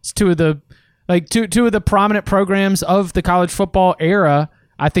Carolina, it's two of the prominent programs of the college football era.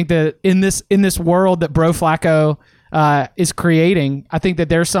 I think that in this world that Bro Flacco is creating, I think that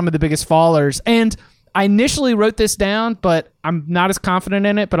they're some of the biggest fallers. And I initially wrote this down, but I'm not as confident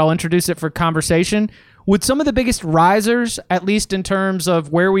in it, but I'll introduce it for conversation. Would some of the biggest risers, at least in terms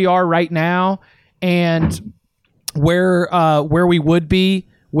of where we are right now and where we would be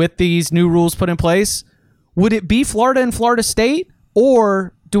with these new rules put in place, would it be Florida and Florida State,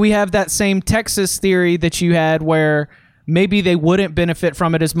 or do we have that same Texas theory that you had where maybe they wouldn't benefit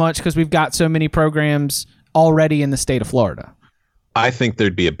from it as much because we've got so many programs already in the state of Florida? I think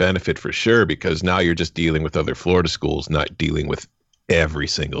there'd be a benefit for sure because now you're just dealing with other Florida schools, not dealing with every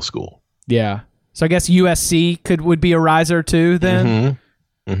single school. Yeah. So I guess USC would be a riser too then?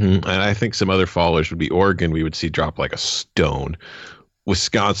 Mm-hmm. Mm-hmm. And I think some other fallers would be Oregon. We would see drop like a stone.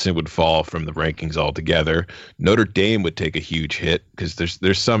 Wisconsin would fall from the rankings altogether. Notre Dame would take a huge hit because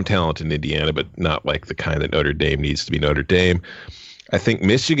there's some talent in Indiana, but not like the kind that Notre Dame needs to be Notre Dame. I think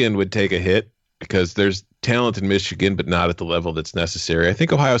Michigan would take a hit because there's talent in Michigan, but not at the level that's necessary. I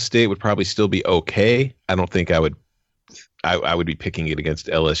think Ohio State would probably still be okay. I don't think I would be picking it against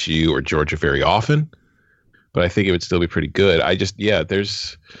LSU or Georgia very often, but I think it would still be pretty good.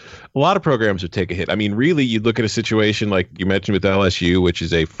 There's a lot of programs would take a hit. I mean, really, you'd look at a situation like you mentioned with LSU, which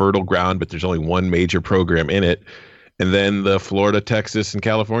is a fertile ground, but there's only one major program in it. And then the Florida, Texas, and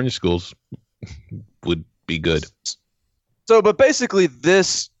California schools would be good. So, but basically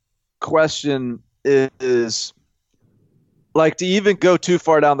this question is to even go too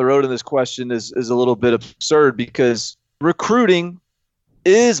far down the road in this question is a little bit absurd because recruiting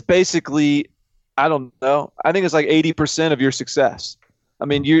is basically, I don't know, I think it's 80% of your success. I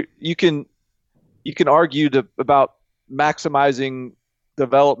mean, you can argue about maximizing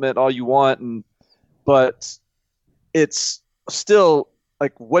development all you want, but it's still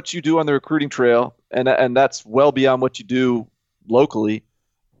what you do on the recruiting trail, and that's well beyond what you do locally,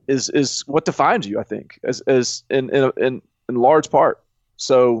 is what defines you. I think as in large part.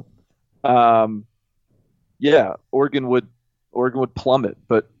 So, Oregon would plummet,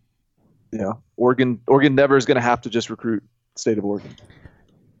 but Oregon never is going to have to just recruit the state of Oregon.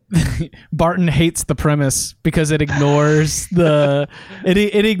 Barton hates the premise because it ignores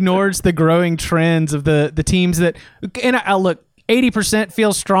it ignores the growing trends of the teams that. And I look, 80%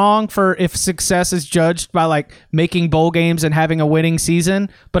 feels strong for if success is judged by making bowl games and having a winning season.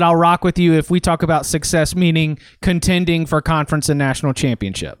 But I'll rock with you if we talk about success meaning contending for conference and national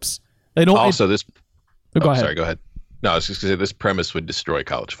championships. Go ahead. Sorry, go ahead. No, I was just going to say this premise would destroy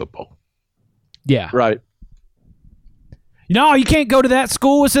college football. Yeah. Right. No, you can't go to that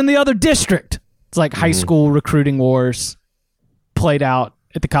school. It's in the other district. It's like high school recruiting wars played out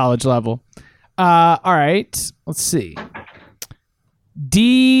at the college level. All right. Let's see.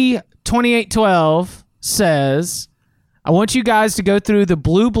 D2812 says, I want you guys to go through the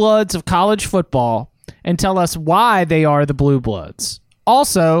blue bloods of college football and tell us why they are the blue bloods.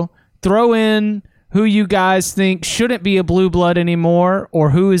 Also, throw in who you guys think shouldn't be a blue blood anymore or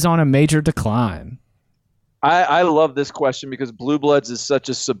who is on a major decline. I love this question because blue bloods is such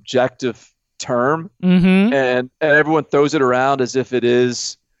a subjective term, Mm-hmm. and everyone throws it around as if it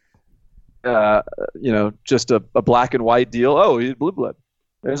is, just a black and white deal. Oh, he's a blue blood.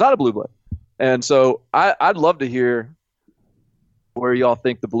 It's not a blue blood. And so I'd love to hear where y'all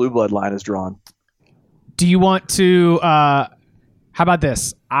think the blue blood line is drawn. Do you want to? How about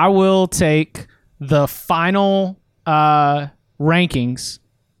this? I will take the final rankings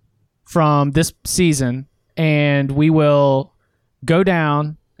from this season, and we will go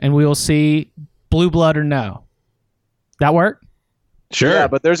down and we will see blue blood or no. That work? Sure. Yeah,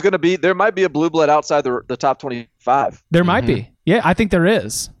 but there might be a blue blood outside the top 25. There might be. Yeah, I think there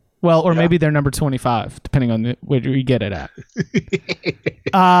is. Well, or maybe they're number 25, depending on where you get it at.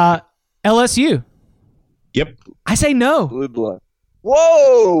 LSU. Yep. I say no. Blue blood.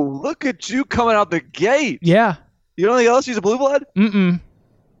 Whoa! Look at you coming out the gate. Yeah. You don't think LSU's a blue blood? Mm-mm.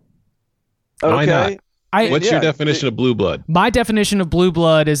 Okay. Why not? What's Yeah, your definition of blue blood? My definition of blue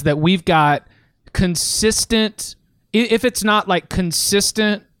blood is that we've got consistent, if it's not like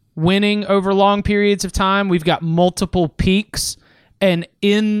consistent winning over long periods of time, we've got multiple peaks. And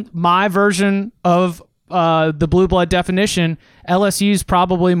in my version of the blue blood definition, LSU is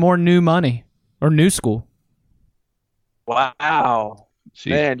probably more new money or new school. Wow. Jeez.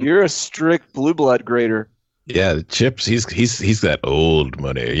 Man, you're a strict blue blood grader. Yeah, the Chips. He's that old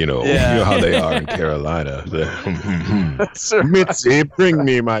money. You know how they are in Carolina. Mitzi, bring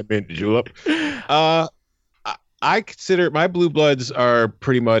me my mint julep. I consider my blue bloods are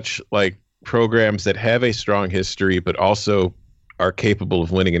pretty much like programs that have a strong history, but also are capable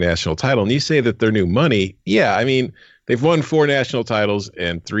of winning a national title. And you say that they're new money. Yeah, I mean, they've won 4 national titles,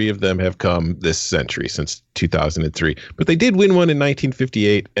 and 3 of them have come this century, since 2003. But they did win one in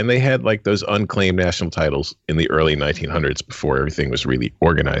 1958, and they had like those unclaimed national titles in the early 1900s before everything was really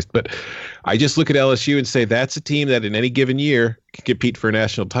organized. But I just look at LSU and say that's a team that in any given year can compete for a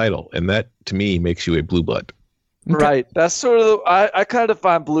national title. And that, to me, makes you a blue blood. Okay. Right. That's sort of I kind of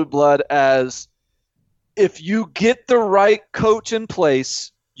define blue blood as if you get the right coach in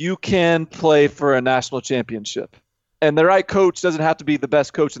place, you can play for a national championship. And the right coach doesn't have to be the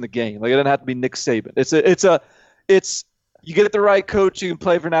best coach in the game. Like, it doesn't have to be Nick Saban. It's you get the right coach, you can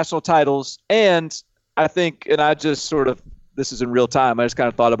play for national titles. And I think, and I just sort of, this is in real time, I just kind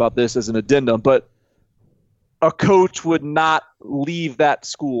of thought about this as an addendum, but a coach would not leave that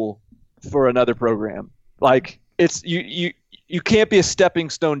school for another program. Like, it's you can't be a stepping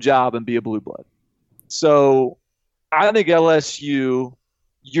stone job and be a blue blood. So I think LSU,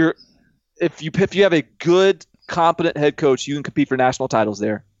 if you have a good, competent head coach, you can compete for national titles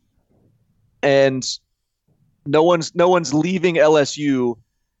there. And no one's leaving LSU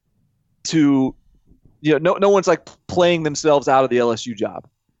to, no one's like playing themselves out of the LSU job.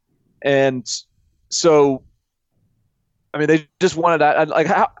 And so, I mean, they just wanted like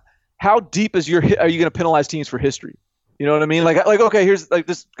how deep are you going to penalize teams for history? You know what I mean? Like okay, here's like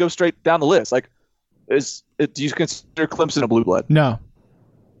just go straight down the list. Like, do you consider Clemson a blue blood? No.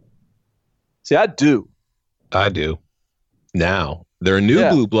 See, I do. I do. Now they're a new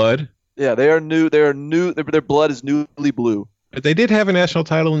blue blood. Yeah, they are new. They are new. Their blood is newly blue. But they did have a national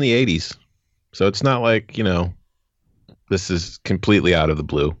title in the 80s. So it's not like, this is completely out of the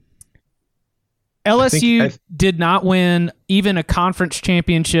blue. LSU did not win even a conference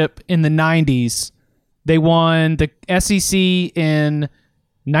championship in the 90s. They won the SEC in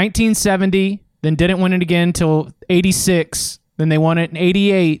 1970, then didn't win it again until 86. Then they won it in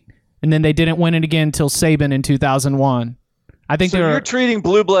 88, and then they didn't win it again until Saban in 2001. I think you're treating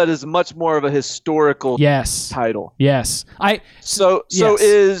blue blood as much more of a historical title. Yes. So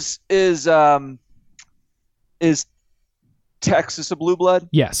yes. Is Texas a blue blood?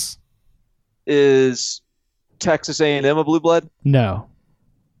 Yes. Is Texas A&M a blue blood? No.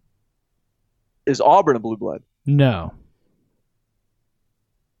 Is Auburn a blue blood? No.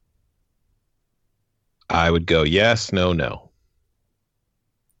 I would go yes, no, no.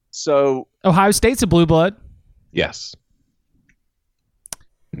 So Ohio State's a blue blood. Yes.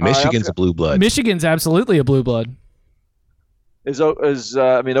 Michigan's a blue blood. Michigan's absolutely a blue blood.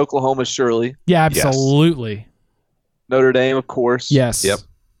 Oklahoma's surely. Yeah, absolutely. Yes. Notre Dame, of course. Yes. Yep.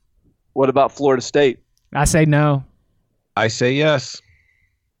 What about Florida State? I say no. I say yes.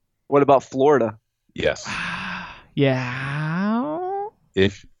 What about Florida? Yes. Yeah.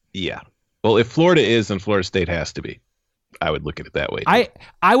 Well, if Florida is, then Florida State has to be. I would look at it that way.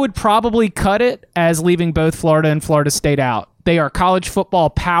 I would probably cut it as leaving both Florida and Florida State out. They are college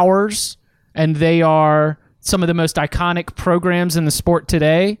football powers, and they are some of the most iconic programs in the sport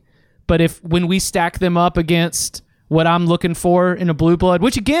today. But when we stack them up against what I'm looking for in a blue blood,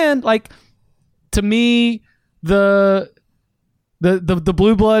 which again, like, to me, the The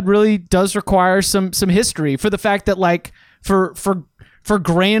blue blood really does require some history for the fact that like for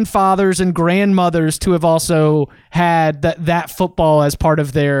grandfathers and grandmothers to have also had that football as part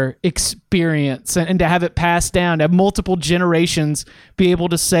of their experience and to have it passed down, to have multiple generations be able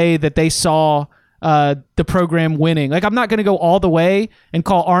to say that they saw the program winning. Like, I'm not going to go all the way and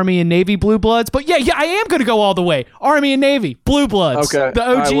call Army and Navy blue bloods, but yeah, I am going to go all the way. Army and Navy blue bloods. Okay, the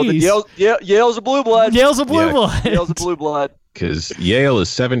OGs. Right, well, Yale's a blue blood. Yale's a blue blood. Yale's a blue blood. Because Yale is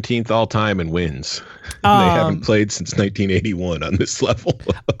 17th all time in wins. They haven't played since 1981 on this level.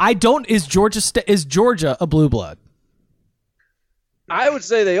 Is Georgia a blue blood? I would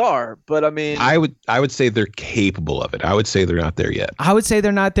say they are, but I mean, I would say they're capable of it. I would say they're not there yet. I would say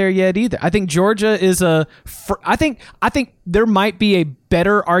they're not there yet either. I think Georgia is I think there might be a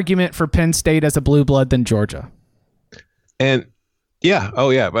better argument for Penn State as a blue blood than Georgia. And yeah,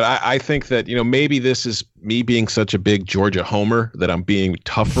 but I think that, maybe this is me being such a big Georgia homer that I'm being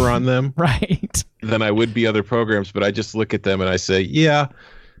tougher on them right than I would be other programs. But I just look at them and I say, yeah,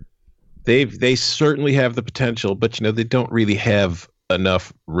 they certainly have the potential, but they don't really have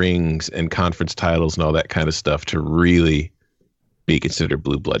enough rings and conference titles and all that kind of stuff to really be considered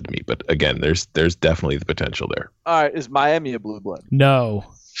blue blood to me. But again, there's definitely the potential there. All right, is Miami a blue blood? No,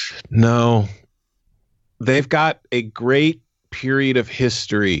 they've got a great period of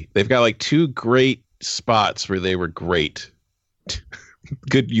history. They've got like two great spots where they were great.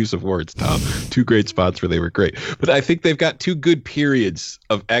 Good use of words, Tom. Two great spots where they were great. But I think they've got two good periods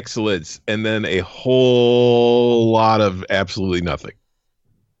of excellence and then a whole lot of absolutely nothing.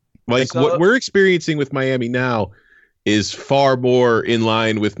 Like, what we're experiencing with Miami now is far more in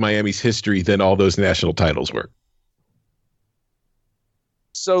line with Miami's history than all those national titles were.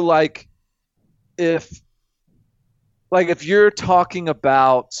 So, like, if you're talking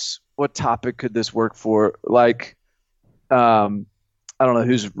about what topic could this work for, like, I don't know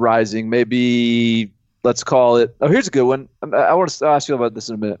who's rising. Maybe let's call it. Oh, here's a good one. I want to ask you about this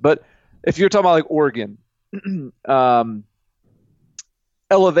in a minute. But if you're talking about like Oregon,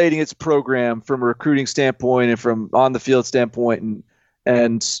 elevating its program from a recruiting standpoint and from on the field standpoint,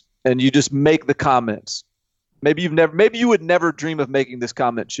 and you just make the comments. Maybe you would never dream of making this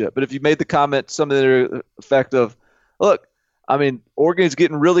comment, Chip. But if you made the comment, something to the effect of, look, I mean, Oregon is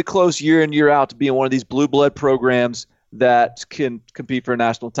getting really close year in, year out to being one of these blue blood programs that can compete for a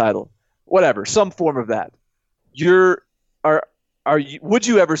national title, whatever, some form of that. Would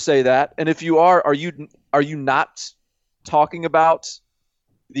you ever say that? And if you are you not talking about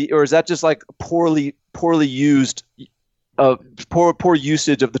or is that just like poorly used, poor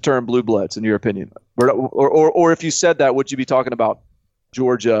usage of the term blue bloods in your opinion? Or if you said that, would you be talking about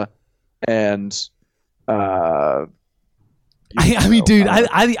Georgia and? I mean, dude,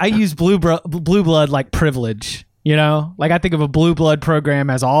 I use blue blood like privilege. Like I think of a blue blood program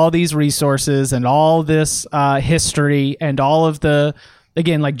as all these resources and all this history and all of the,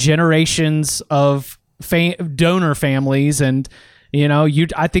 again, like generations of donor families. And,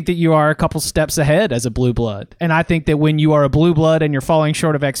 I think that you are a couple steps ahead as a blue blood. And I think that when you are a blue blood and you're falling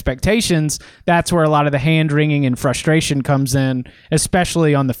short of expectations, that's where a lot of the hand wringing and frustration comes in,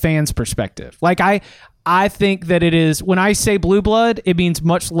 especially on the fans' perspective. Like I think that it is, when I say blue blood, it means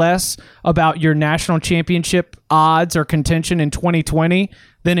much less about your national championship odds or contention in 2020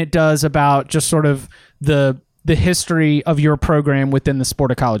 than it does about just sort of the history of your program within the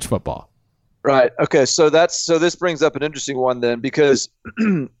sport of college football. Right. Okay. So this brings up an interesting one then, because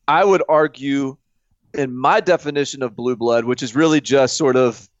I would argue in my definition of blue blood, which is really just sort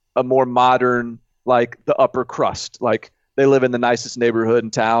of a more modern, like the upper crust, like they live in the nicest neighborhood in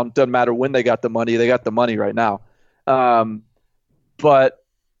town. Doesn't matter when they got the money right now. But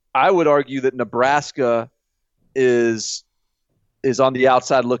I would argue that Nebraska is on the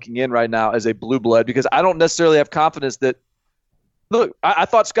outside looking in right now as a blue blood, because I don't necessarily have confidence that, look, I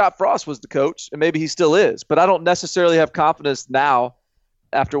thought Scott Frost was the coach, and maybe he still is, but I don't necessarily have confidence now,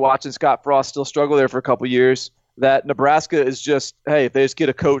 after watching Scott Frost still struggle there for a couple years, that Nebraska is just, hey, if they just get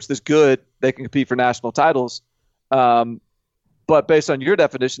a coach that's good, they can compete for national titles. But based on your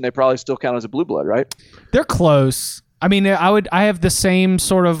definition, they probably still count as a blue blood, right? They're close. I mean, I have the same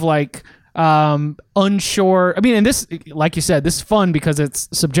sort of like unsure. I mean, and this, like you said, this is fun because it's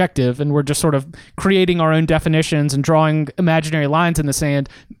subjective and we're just sort of creating our own definitions and drawing imaginary lines in the sand.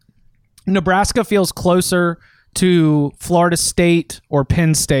 Nebraska feels closer to Florida State or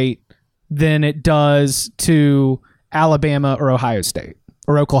Penn State than it does to Alabama or Ohio State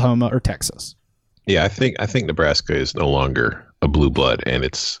or Oklahoma or Texas. Yeah, I think Nebraska is no longer a blue blood, and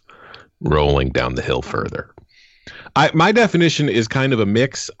it's rolling down the hill further. My definition is kind of a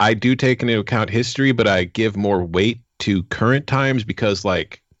mix. I do take into account history, but I give more weight to current times because,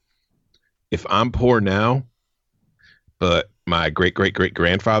 like, if I'm poor now, but my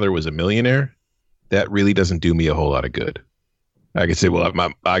great-great-great-grandfather was a millionaire, that really doesn't do me a whole lot of good. I could say, well,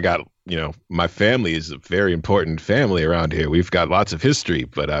 I got, my family is a very important family around here. We've got lots of history,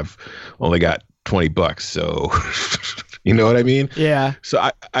 but I've only got $20. So, you know what I mean? Yeah. So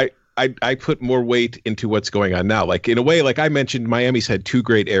I put more weight into what's going on now. Like, in a way, like I mentioned, Miami's had two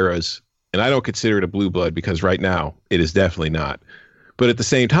great eras, and I don't consider it a blue blood because right now it is definitely not. But at the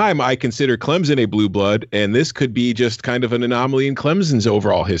same time, I consider Clemson a blue blood, and this could be just kind of an anomaly in Clemson's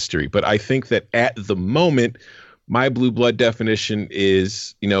overall history. But I think that at the moment, my blue blood definition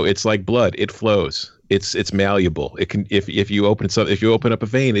is, it's like blood. It flows. It's malleable. It can, if you open up a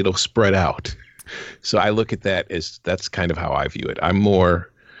vein, it'll spread out. So I look at that as, that's kind of how I view it. I'm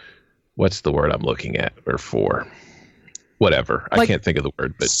more, what's the word I'm looking at, or for? Whatever. I can't think of the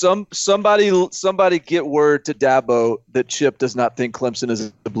word, but somebody get word to Dabo that Chip does not think Clemson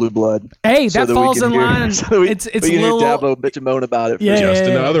is a blue blood. Hey, that falls in line. It's we can hear Dabo bitch and moan about it.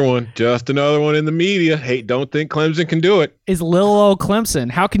 Another one. Just another one in the media. Hey, don't think Clemson can do it. Is little old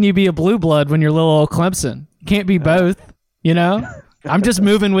Clemson. How can you be a blue blood when you're little old Clemson? You can't be both, I'm just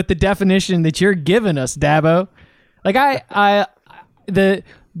moving with the definition that you're giving us, Dabo. Like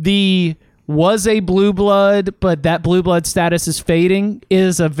the was a blue blood, but that blue blood status is fading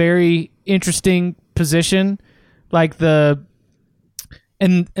is a very interesting position. Like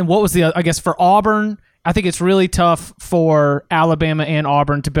and what was I guess for Auburn, I think it's really tough for Alabama and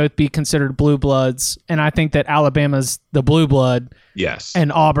Auburn to both be considered blue bloods. And I think that Alabama's the blue blood. Yes.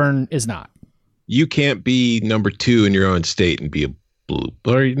 And Auburn is not. You can't be number 2 in your own state and be a blue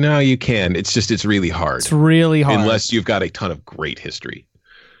blood. No, you can. It's really hard. It's really hard. Unless you've got a ton of great history.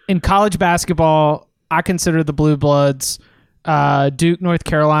 In college basketball, I consider the blue bloods Duke, North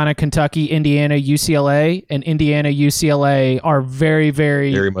Carolina, Kentucky, Indiana, UCLA, and Indiana, UCLA are very,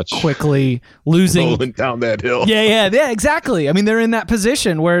 very much quickly losing. Rolling down that hill. Yeah, exactly. I mean, they're in that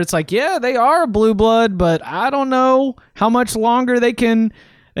position where it's like, yeah, they are a blue blood, but I don't know how much longer they can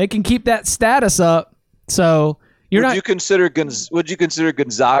keep that status up. So would you consider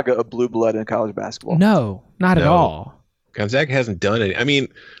Gonzaga a blue blood in college basketball? No, not at all. Gonzaga hasn't done it. I mean,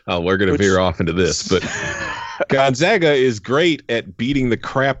 we're going to veer off into this, but Gonzaga is great at beating the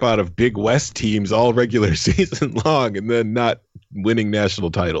crap out of Big West teams all regular season long and then not winning national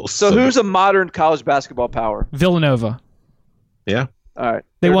titles. So who's a modern college basketball power? Villanova. Yeah. All right.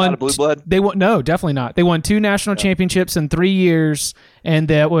 They won not a blue blood? No, definitely not. They won 2 national championships in 3 years, and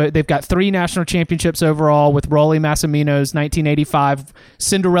they've got 3 national championships overall with Rolly Massimino's 1985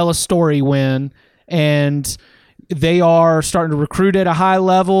 Cinderella story win, and they are starting to recruit at a high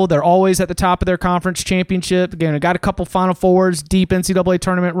level. They're always at the top of their conference championship. Again, I got a couple Final Fours, deep NCAA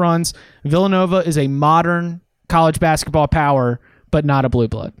tournament runs. Villanova is a modern college basketball power, but not a blue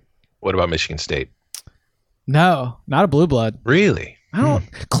blood. What about Michigan State? No, not a blue blood. Really? I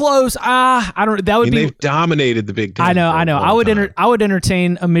don't close. I don't. That would be. They've dominated the Big Ten. I know. I would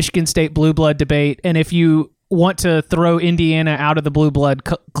entertain a Michigan State blue blood debate, and if you want to throw Indiana out of the blue blood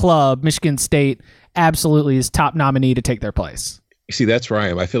club, Michigan State absolutely is top nominee to take their place. You see, that's where I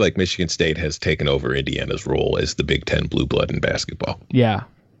am. I feel like Michigan State has taken over Indiana's role as the Big Ten blue blood in basketball. Yeah,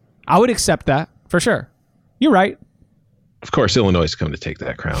 I would accept that for sure. You're right. Of course, Illinois is coming to take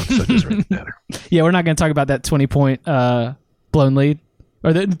that crown, so it doesn't really matter. Yeah, we're not going to talk about that 20-point blown lead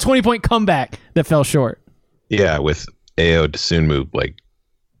or the 20-point comeback that fell short. Yeah, with Ayo Dosunmu like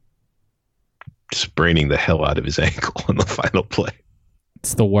spraining the hell out of his ankle on the final play.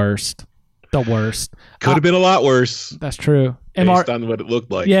 It's the worst. The worst. Could have been a lot worse. That's true. Based on what it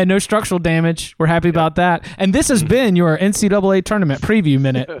looked like. Yeah, no structural damage. We're happy about that. And this has been your NCAA tournament preview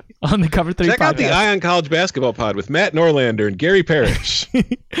minute on the Cover 3 Check podcast. out the Ion College Basketball Pod with Matt Norlander and Gary Parrish.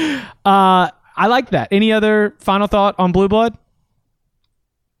 I like that. Any other final thought on Blue Blood?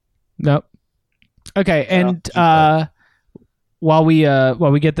 Nope. Okay, and while we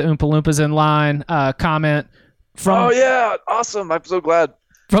get the Oompa Loompas in line, comment from... Oh, yeah. Awesome. I'm so glad.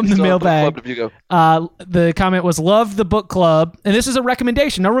 From the mailbag, the the comment was, love the book club. And this is a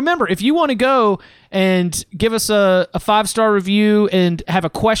recommendation. Now, remember, if you want to go and give us a 5-star review and have a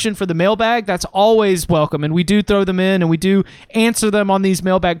question for the mailbag, that's always welcome. And we do throw them in and we do answer them on these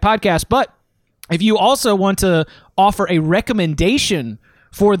mailbag podcasts. But if you also want to offer a recommendation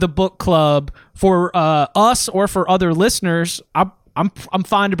for the book club for us or for other listeners, I'm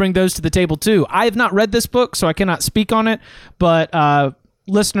fine to bring those to the table too. I have not read this book, so I cannot speak on it. But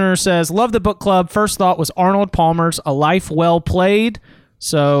listener says, love the book club. First thought was Arnold Palmer's A Life Well Played.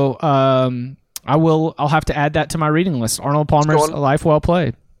 So I'll have to add that to my reading list. Arnold Palmer's A Life Well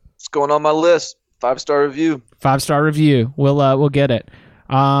Played. It's going on my list. 5-star review. 5-star review. We'll get it.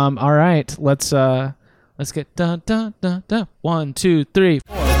 All right. Let's get dun dun dun dun. 1, 2, 3,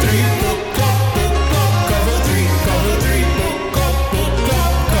 4.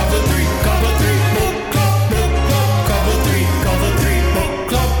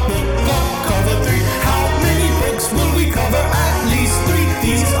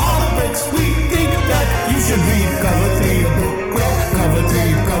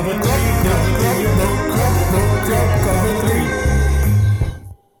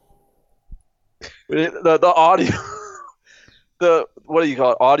 The audio, what do you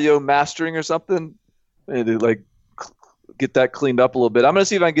call it? Audio mastering or something? And to like get that cleaned up a little bit. I'm gonna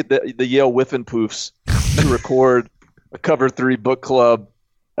see if I can get the Yale Whiffenpoofs to record a Cover 3 book club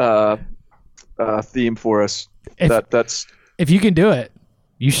theme for us. If you can do it,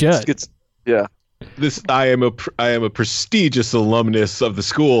 you should. Yeah. I am a prestigious alumnus of the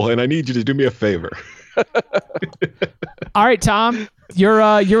school, and I need you to do me a favor. All right, Tom, you're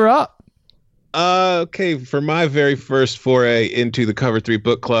up. Okay, for my very first foray into the Cover 3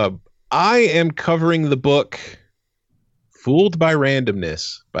 book club, I am covering the book Fooled by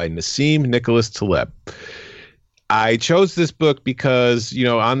Randomness by Nassim Nicholas Taleb. I chose this book because,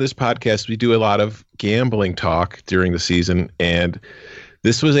 on this podcast, we do a lot of gambling talk during the season, and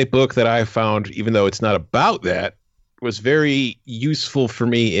this was a book that I found, even though it's not about that, was very useful for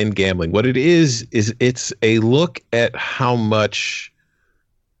me in gambling. What it is it's a look at how much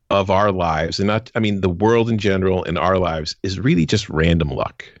of our lives, and the world in general and our lives, is really just random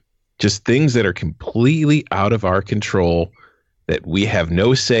luck. Just things that are completely out of our control, that we have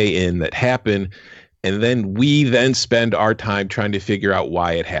no say in, that happen, and then we spend our time trying to figure out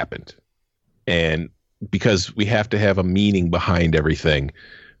why it happened. And because we have to have a meaning behind everything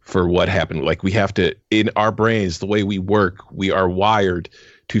for what happened. Like, we have to, in our brains, the way we work, we are wired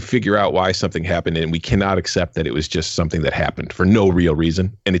to figure out why something happened, and we cannot accept that it was just something that happened for no real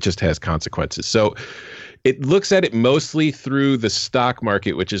reason, and it just has consequences. So it looks at it mostly through the stock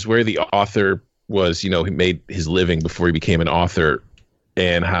market, which is where the author was, he made his living before he became an author,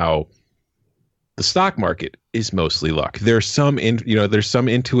 and how the stock market is mostly luck. There's some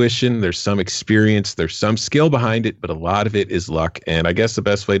intuition, there's some experience, there's some skill behind it, but a lot of it is luck. And I guess the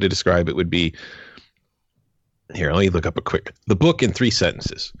best way to describe it would be, here, let me look up the book in 3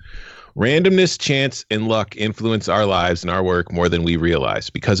 sentences. Randomness, chance, and luck influence our lives and our work more than we realize.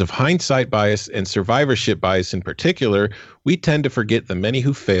 Because of hindsight bias and survivorship bias in particular, we tend to forget the many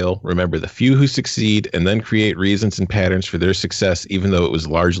who fail, remember the few who succeed, and then create reasons and patterns for their success, even though it was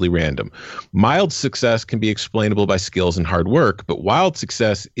largely random. Mild success can be explainable by skills and hard work, but wild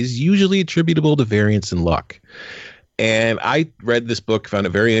success is usually attributable to variance and luck. And I read this book, found it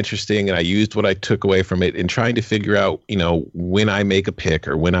very interesting, and I used what I took away from it in trying to figure out, when I make a pick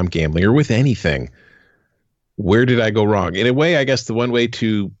or when I'm gambling or with anything, where did I go wrong? In a way, I guess the one way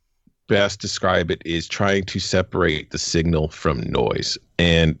to best describe it is trying to separate the signal from noise.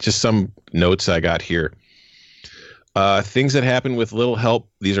 And just some notes I got here. Things that happen with little help,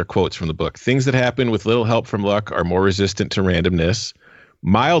 these are quotes from the book. Things that happen with little help from luck are more resistant to randomness.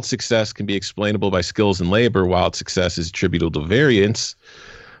 Mild success can be explainable by skills and labor. Wild success is attributable to variance.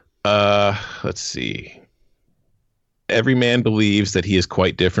 Let's see. Every man believes that he is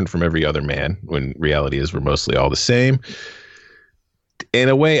quite different from every other man, when reality is we're mostly all the same. In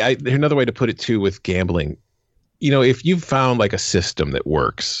a way, another way to put it too with gambling, if you've found like a system that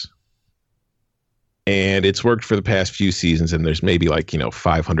works, and it's worked for the past few seasons, and there's maybe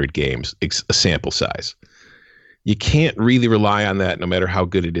 500 games, a sample size. You can't really rely on that no matter how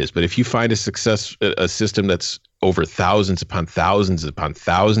good it is. But if you find a system that's over thousands upon thousands upon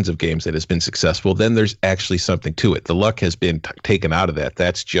thousands of games that has been successful, then there's actually something to it. The luck has been taken out of that.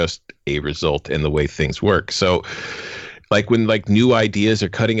 That's just a result in the way things work. So when new ideas or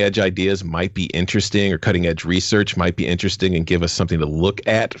cutting edge ideas might be interesting, or cutting edge research might be interesting and give us something to look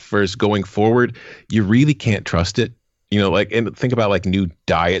at for going forward, you really can't trust it. And think about new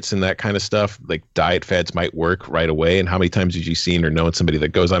diets and that kind of stuff. Like, diet fads might work right away. And how many times have you seen or known somebody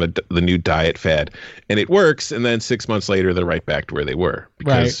that goes on the new diet fad and it works, and then 6 months later they're right back to where they were,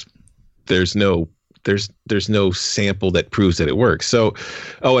 because there's no sample that proves that it works. So,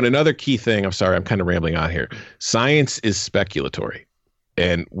 and another key thing, I'm sorry, I'm kind of rambling on here. Science is speculatory,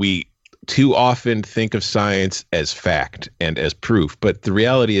 and we too often think of science as fact and as proof. But the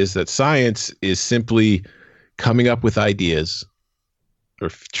reality is that science is simply coming up with ideas or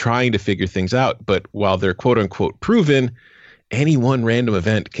trying to figure things out. But while they're quote unquote proven, any one random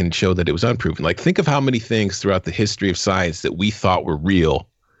event can show that it was unproven. Think of how many things throughout the history of science that we thought were real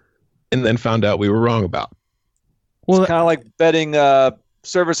and then found out we were wrong about. Well, it's kind of like betting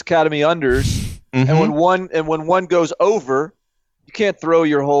Service Academy unders And when one goes over, you can't throw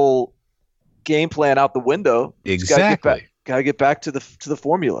your whole game plan out the window. Exactly. Got to get back to the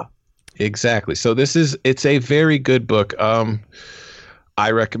formula. Exactly. So it's a very good book. I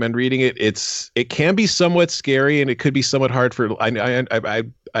recommend reading it. It can be somewhat scary, and it could be somewhat hard for. I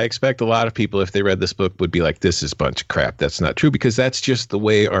expect a lot of people, if they read this book, would be like, "This is a bunch of crap." That's not true, because that's just the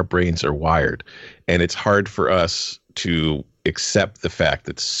way our brains are wired, and it's hard for us to accept the fact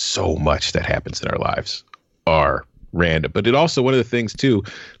that so much that happens in our lives are random. But it also, one of the things too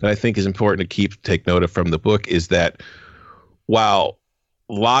that I think is important to take note of from the book is that while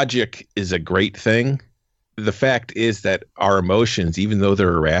logic is a great thing, the fact is that our emotions, even though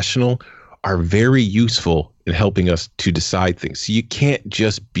they're irrational, are very useful in helping us to decide things. So you can't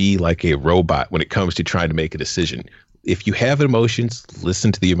just be like a robot when it comes to trying to make a decision. If you have emotions,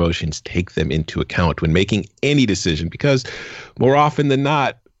 listen to the emotions, take them into account when making any decision, because more often than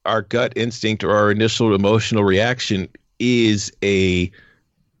not, our gut instinct or our initial emotional reaction is a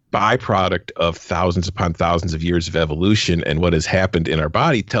byproduct of thousands upon thousands of years of evolution and what has happened in our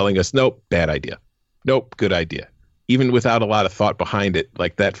body telling us, nope, bad idea. Nope, good idea. Even without a lot of thought behind it,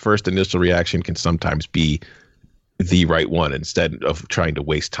 like that first initial reaction can sometimes be the right one instead of trying to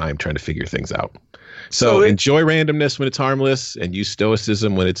waste time trying to figure things out. So enjoy randomness when it's harmless and use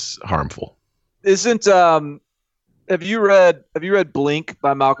stoicism when it's harmful. Have you read Blink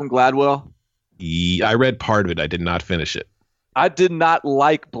by Malcolm Gladwell? I read part of it. I did not finish it. I did not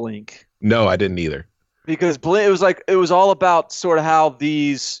like Blink. No, I didn't either. Because Blink, it was all about sort of how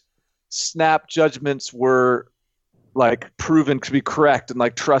these snap judgments were like proven to be correct and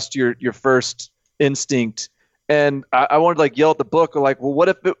like trust your first instinct. And I wanted to like yell at the book, like, well, what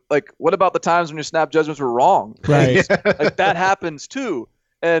about the times when your snap judgments were wrong? Right. Like that happens too.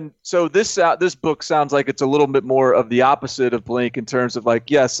 And so this book sounds like it's a little bit more of the opposite of Blink in terms of like,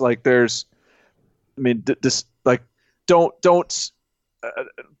 yes, like there's, I mean, this like don't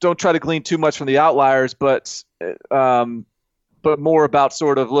try to glean too much from the outliers, but more about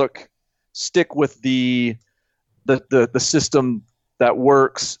sort of stick with the system that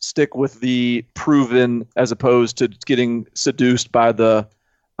works, stick with the proven as opposed to getting seduced by the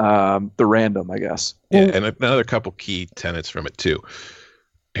random, I guess. Yeah, and another couple key tenets from it too.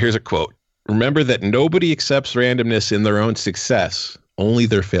 Here's a quote. Remember that nobody accepts randomness in their own success, only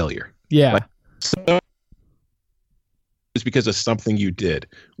their failure. Yeah. It's because of something you did.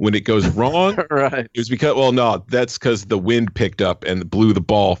 When it goes wrong, right. It was because, that's because the wind picked up and blew the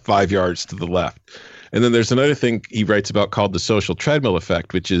ball 5 yards to the left. And then there's another thing he writes about called the social treadmill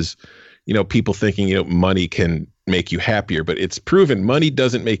effect, which is, people thinking, money can make you happier, but it's proven money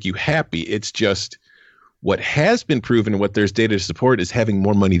doesn't make you happy. It's just what has been proven and what there's data to support is having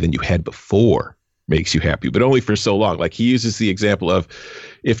more money than you had before makes you happy, but only for so long. Like he uses the example of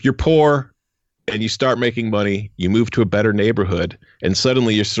if you're poor and you start making money, you move to a better neighborhood and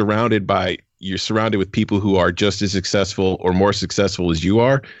suddenly you're surrounded with people who are just as successful or more successful as you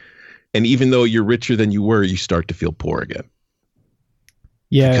are. And even though you're richer than you were, you start to feel poor again.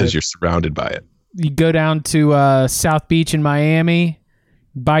 Yeah. Because you're surrounded by it. You go down to South Beach in Miami,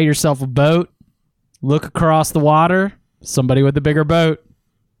 buy yourself a boat, look across the water, somebody with a bigger boat.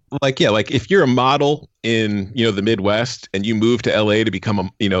 Like if you're a model in, the Midwest and you move to LA to become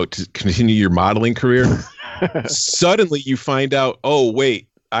to continue your modeling career, suddenly you find out, oh, wait,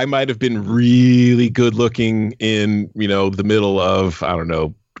 I might have been really good looking in, the middle of, I don't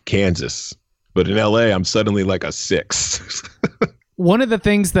know, Kansas, but in LA, I'm suddenly like a 6. One of the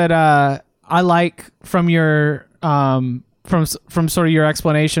things that I like from your from sort of your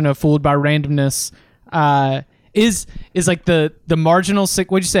explanation of fooled by randomness is like the marginal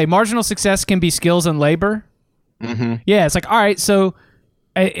what'd you say? Marginal success can be skills and labor. Mm-hmm. Yeah, it's like, all right, so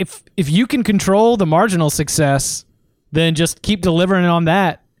if you can control the marginal success, then just keep delivering on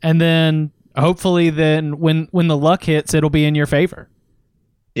that, and then hopefully, then when the luck hits, it'll be in your favor.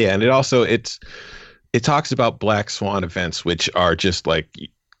 Yeah, and it talks about black swan events, which are just like,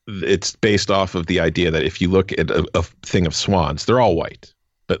 it's based off of the idea that if you look at a thing of swans, they're all white,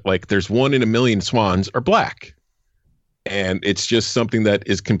 but like there's 1 in a million swans are black. And it's just something that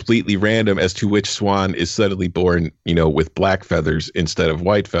is completely random as to which swan is suddenly born, with black feathers instead of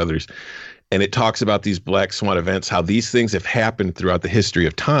white feathers. And it talks about these black swan events, how these things have happened throughout the history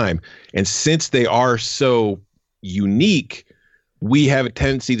of time. And since they are so unique, we have a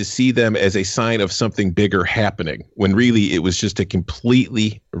tendency to see them as a sign of something bigger happening, when really it was just a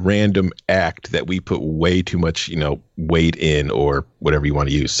completely random act that we put way too much, weight in, or whatever you want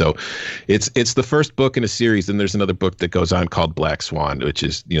to use. So it's the first book in a series. And there's another book that goes on called Black Swan, which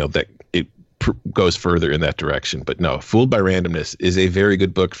is, that it goes further in that direction. But no, Fooled by Randomness is a very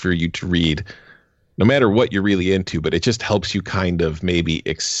good book for you to read no matter what you're really into, but it just helps you kind of maybe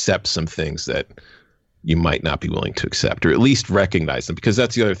accept some things that you might not be willing to accept, or at least recognize them, because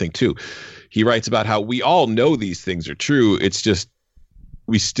that's the other thing too. He writes about how we all know these things are true. It's just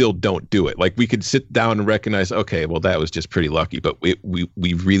we still don't do it. Like, we could sit down and recognize, okay, well, that was just pretty lucky, but we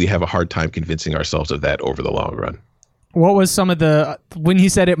really have a hard time convincing ourselves of that over the long run. What was some of the, when he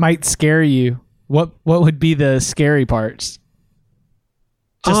said it might scare you, what would be the scary parts?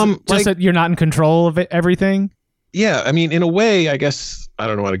 Just that you're not in control of everything? Yeah, I mean, in a way, I guess, I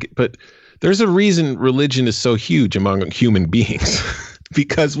don't know how to get, but there's a reason religion is so huge among human beings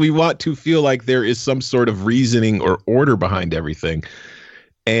because we want to feel like there is some sort of reasoning or order behind everything.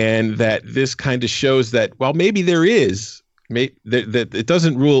 And that this kind of shows that, well, maybe there is, that it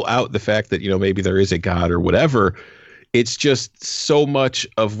doesn't rule out the fact that, maybe there is a God or whatever. It's just so much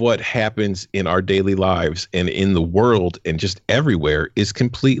of what happens in our daily lives and in the world and just everywhere is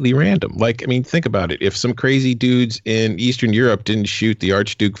completely random. Like, I mean, think about it. If some crazy dudes in Eastern Europe didn't shoot the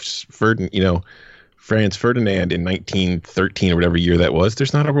Archduke Franz Ferdinand in 1913 or whatever year that was,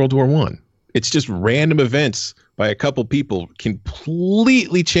 there's not a World War I. It's just random events by a couple people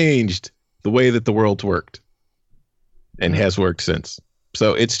completely changed the way that the world's worked and has worked since.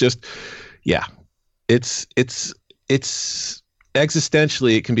 So it's just, yeah, it's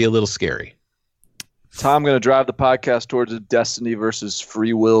existentially, it can be a little scary. Tom, I'm going to drive the podcast towards a destiny versus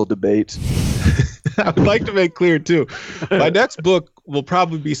free will debate. I would like to make clear too, my next book will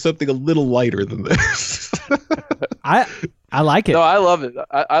probably be something a little lighter than this. I like it. No, I love it.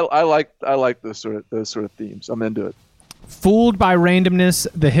 I like those sort of themes. I'm into it. Fooled by Randomness: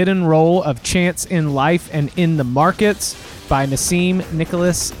 The Hidden Role of Chance in Life and in the Markets by Nassim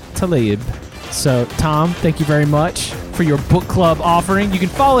Nicholas Taleb. So, Tom, thank you very much for your book club offering. You can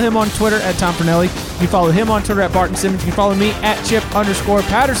follow him on Twitter at Tom Fernelli. You can follow him on Twitter at Barton Simmons. You can follow me at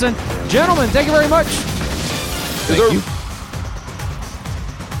Chip_Patterson. Gentlemen, thank you very much. Thank you.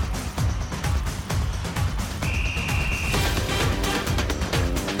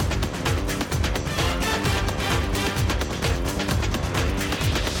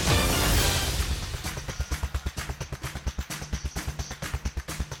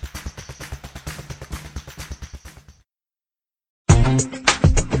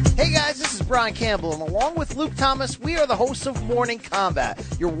 Brian Campbell, and along with Luke Thomas, we are the hosts of Morning Combat,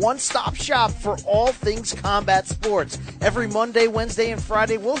 your one-stop shop for all things combat sports. Every Monday, Wednesday, and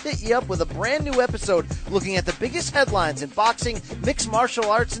Friday, we'll hit you up with a brand new episode looking at the biggest headlines in boxing, mixed martial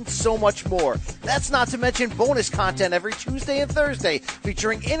arts, and so much more. That's not to mention bonus content every Tuesday and Thursday,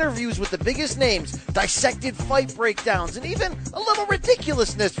 featuring interviews with the biggest names, dissected fight breakdowns, and even a little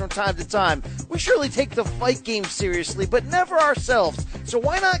ridiculousness from time to time. We surely take the fight game seriously, but never ourselves, so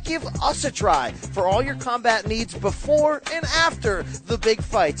why not give us a try for all your combat needs before and after the big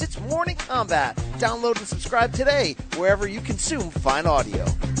fights? It's Morning Combat. Download and subscribe today wherever you consume fine audio.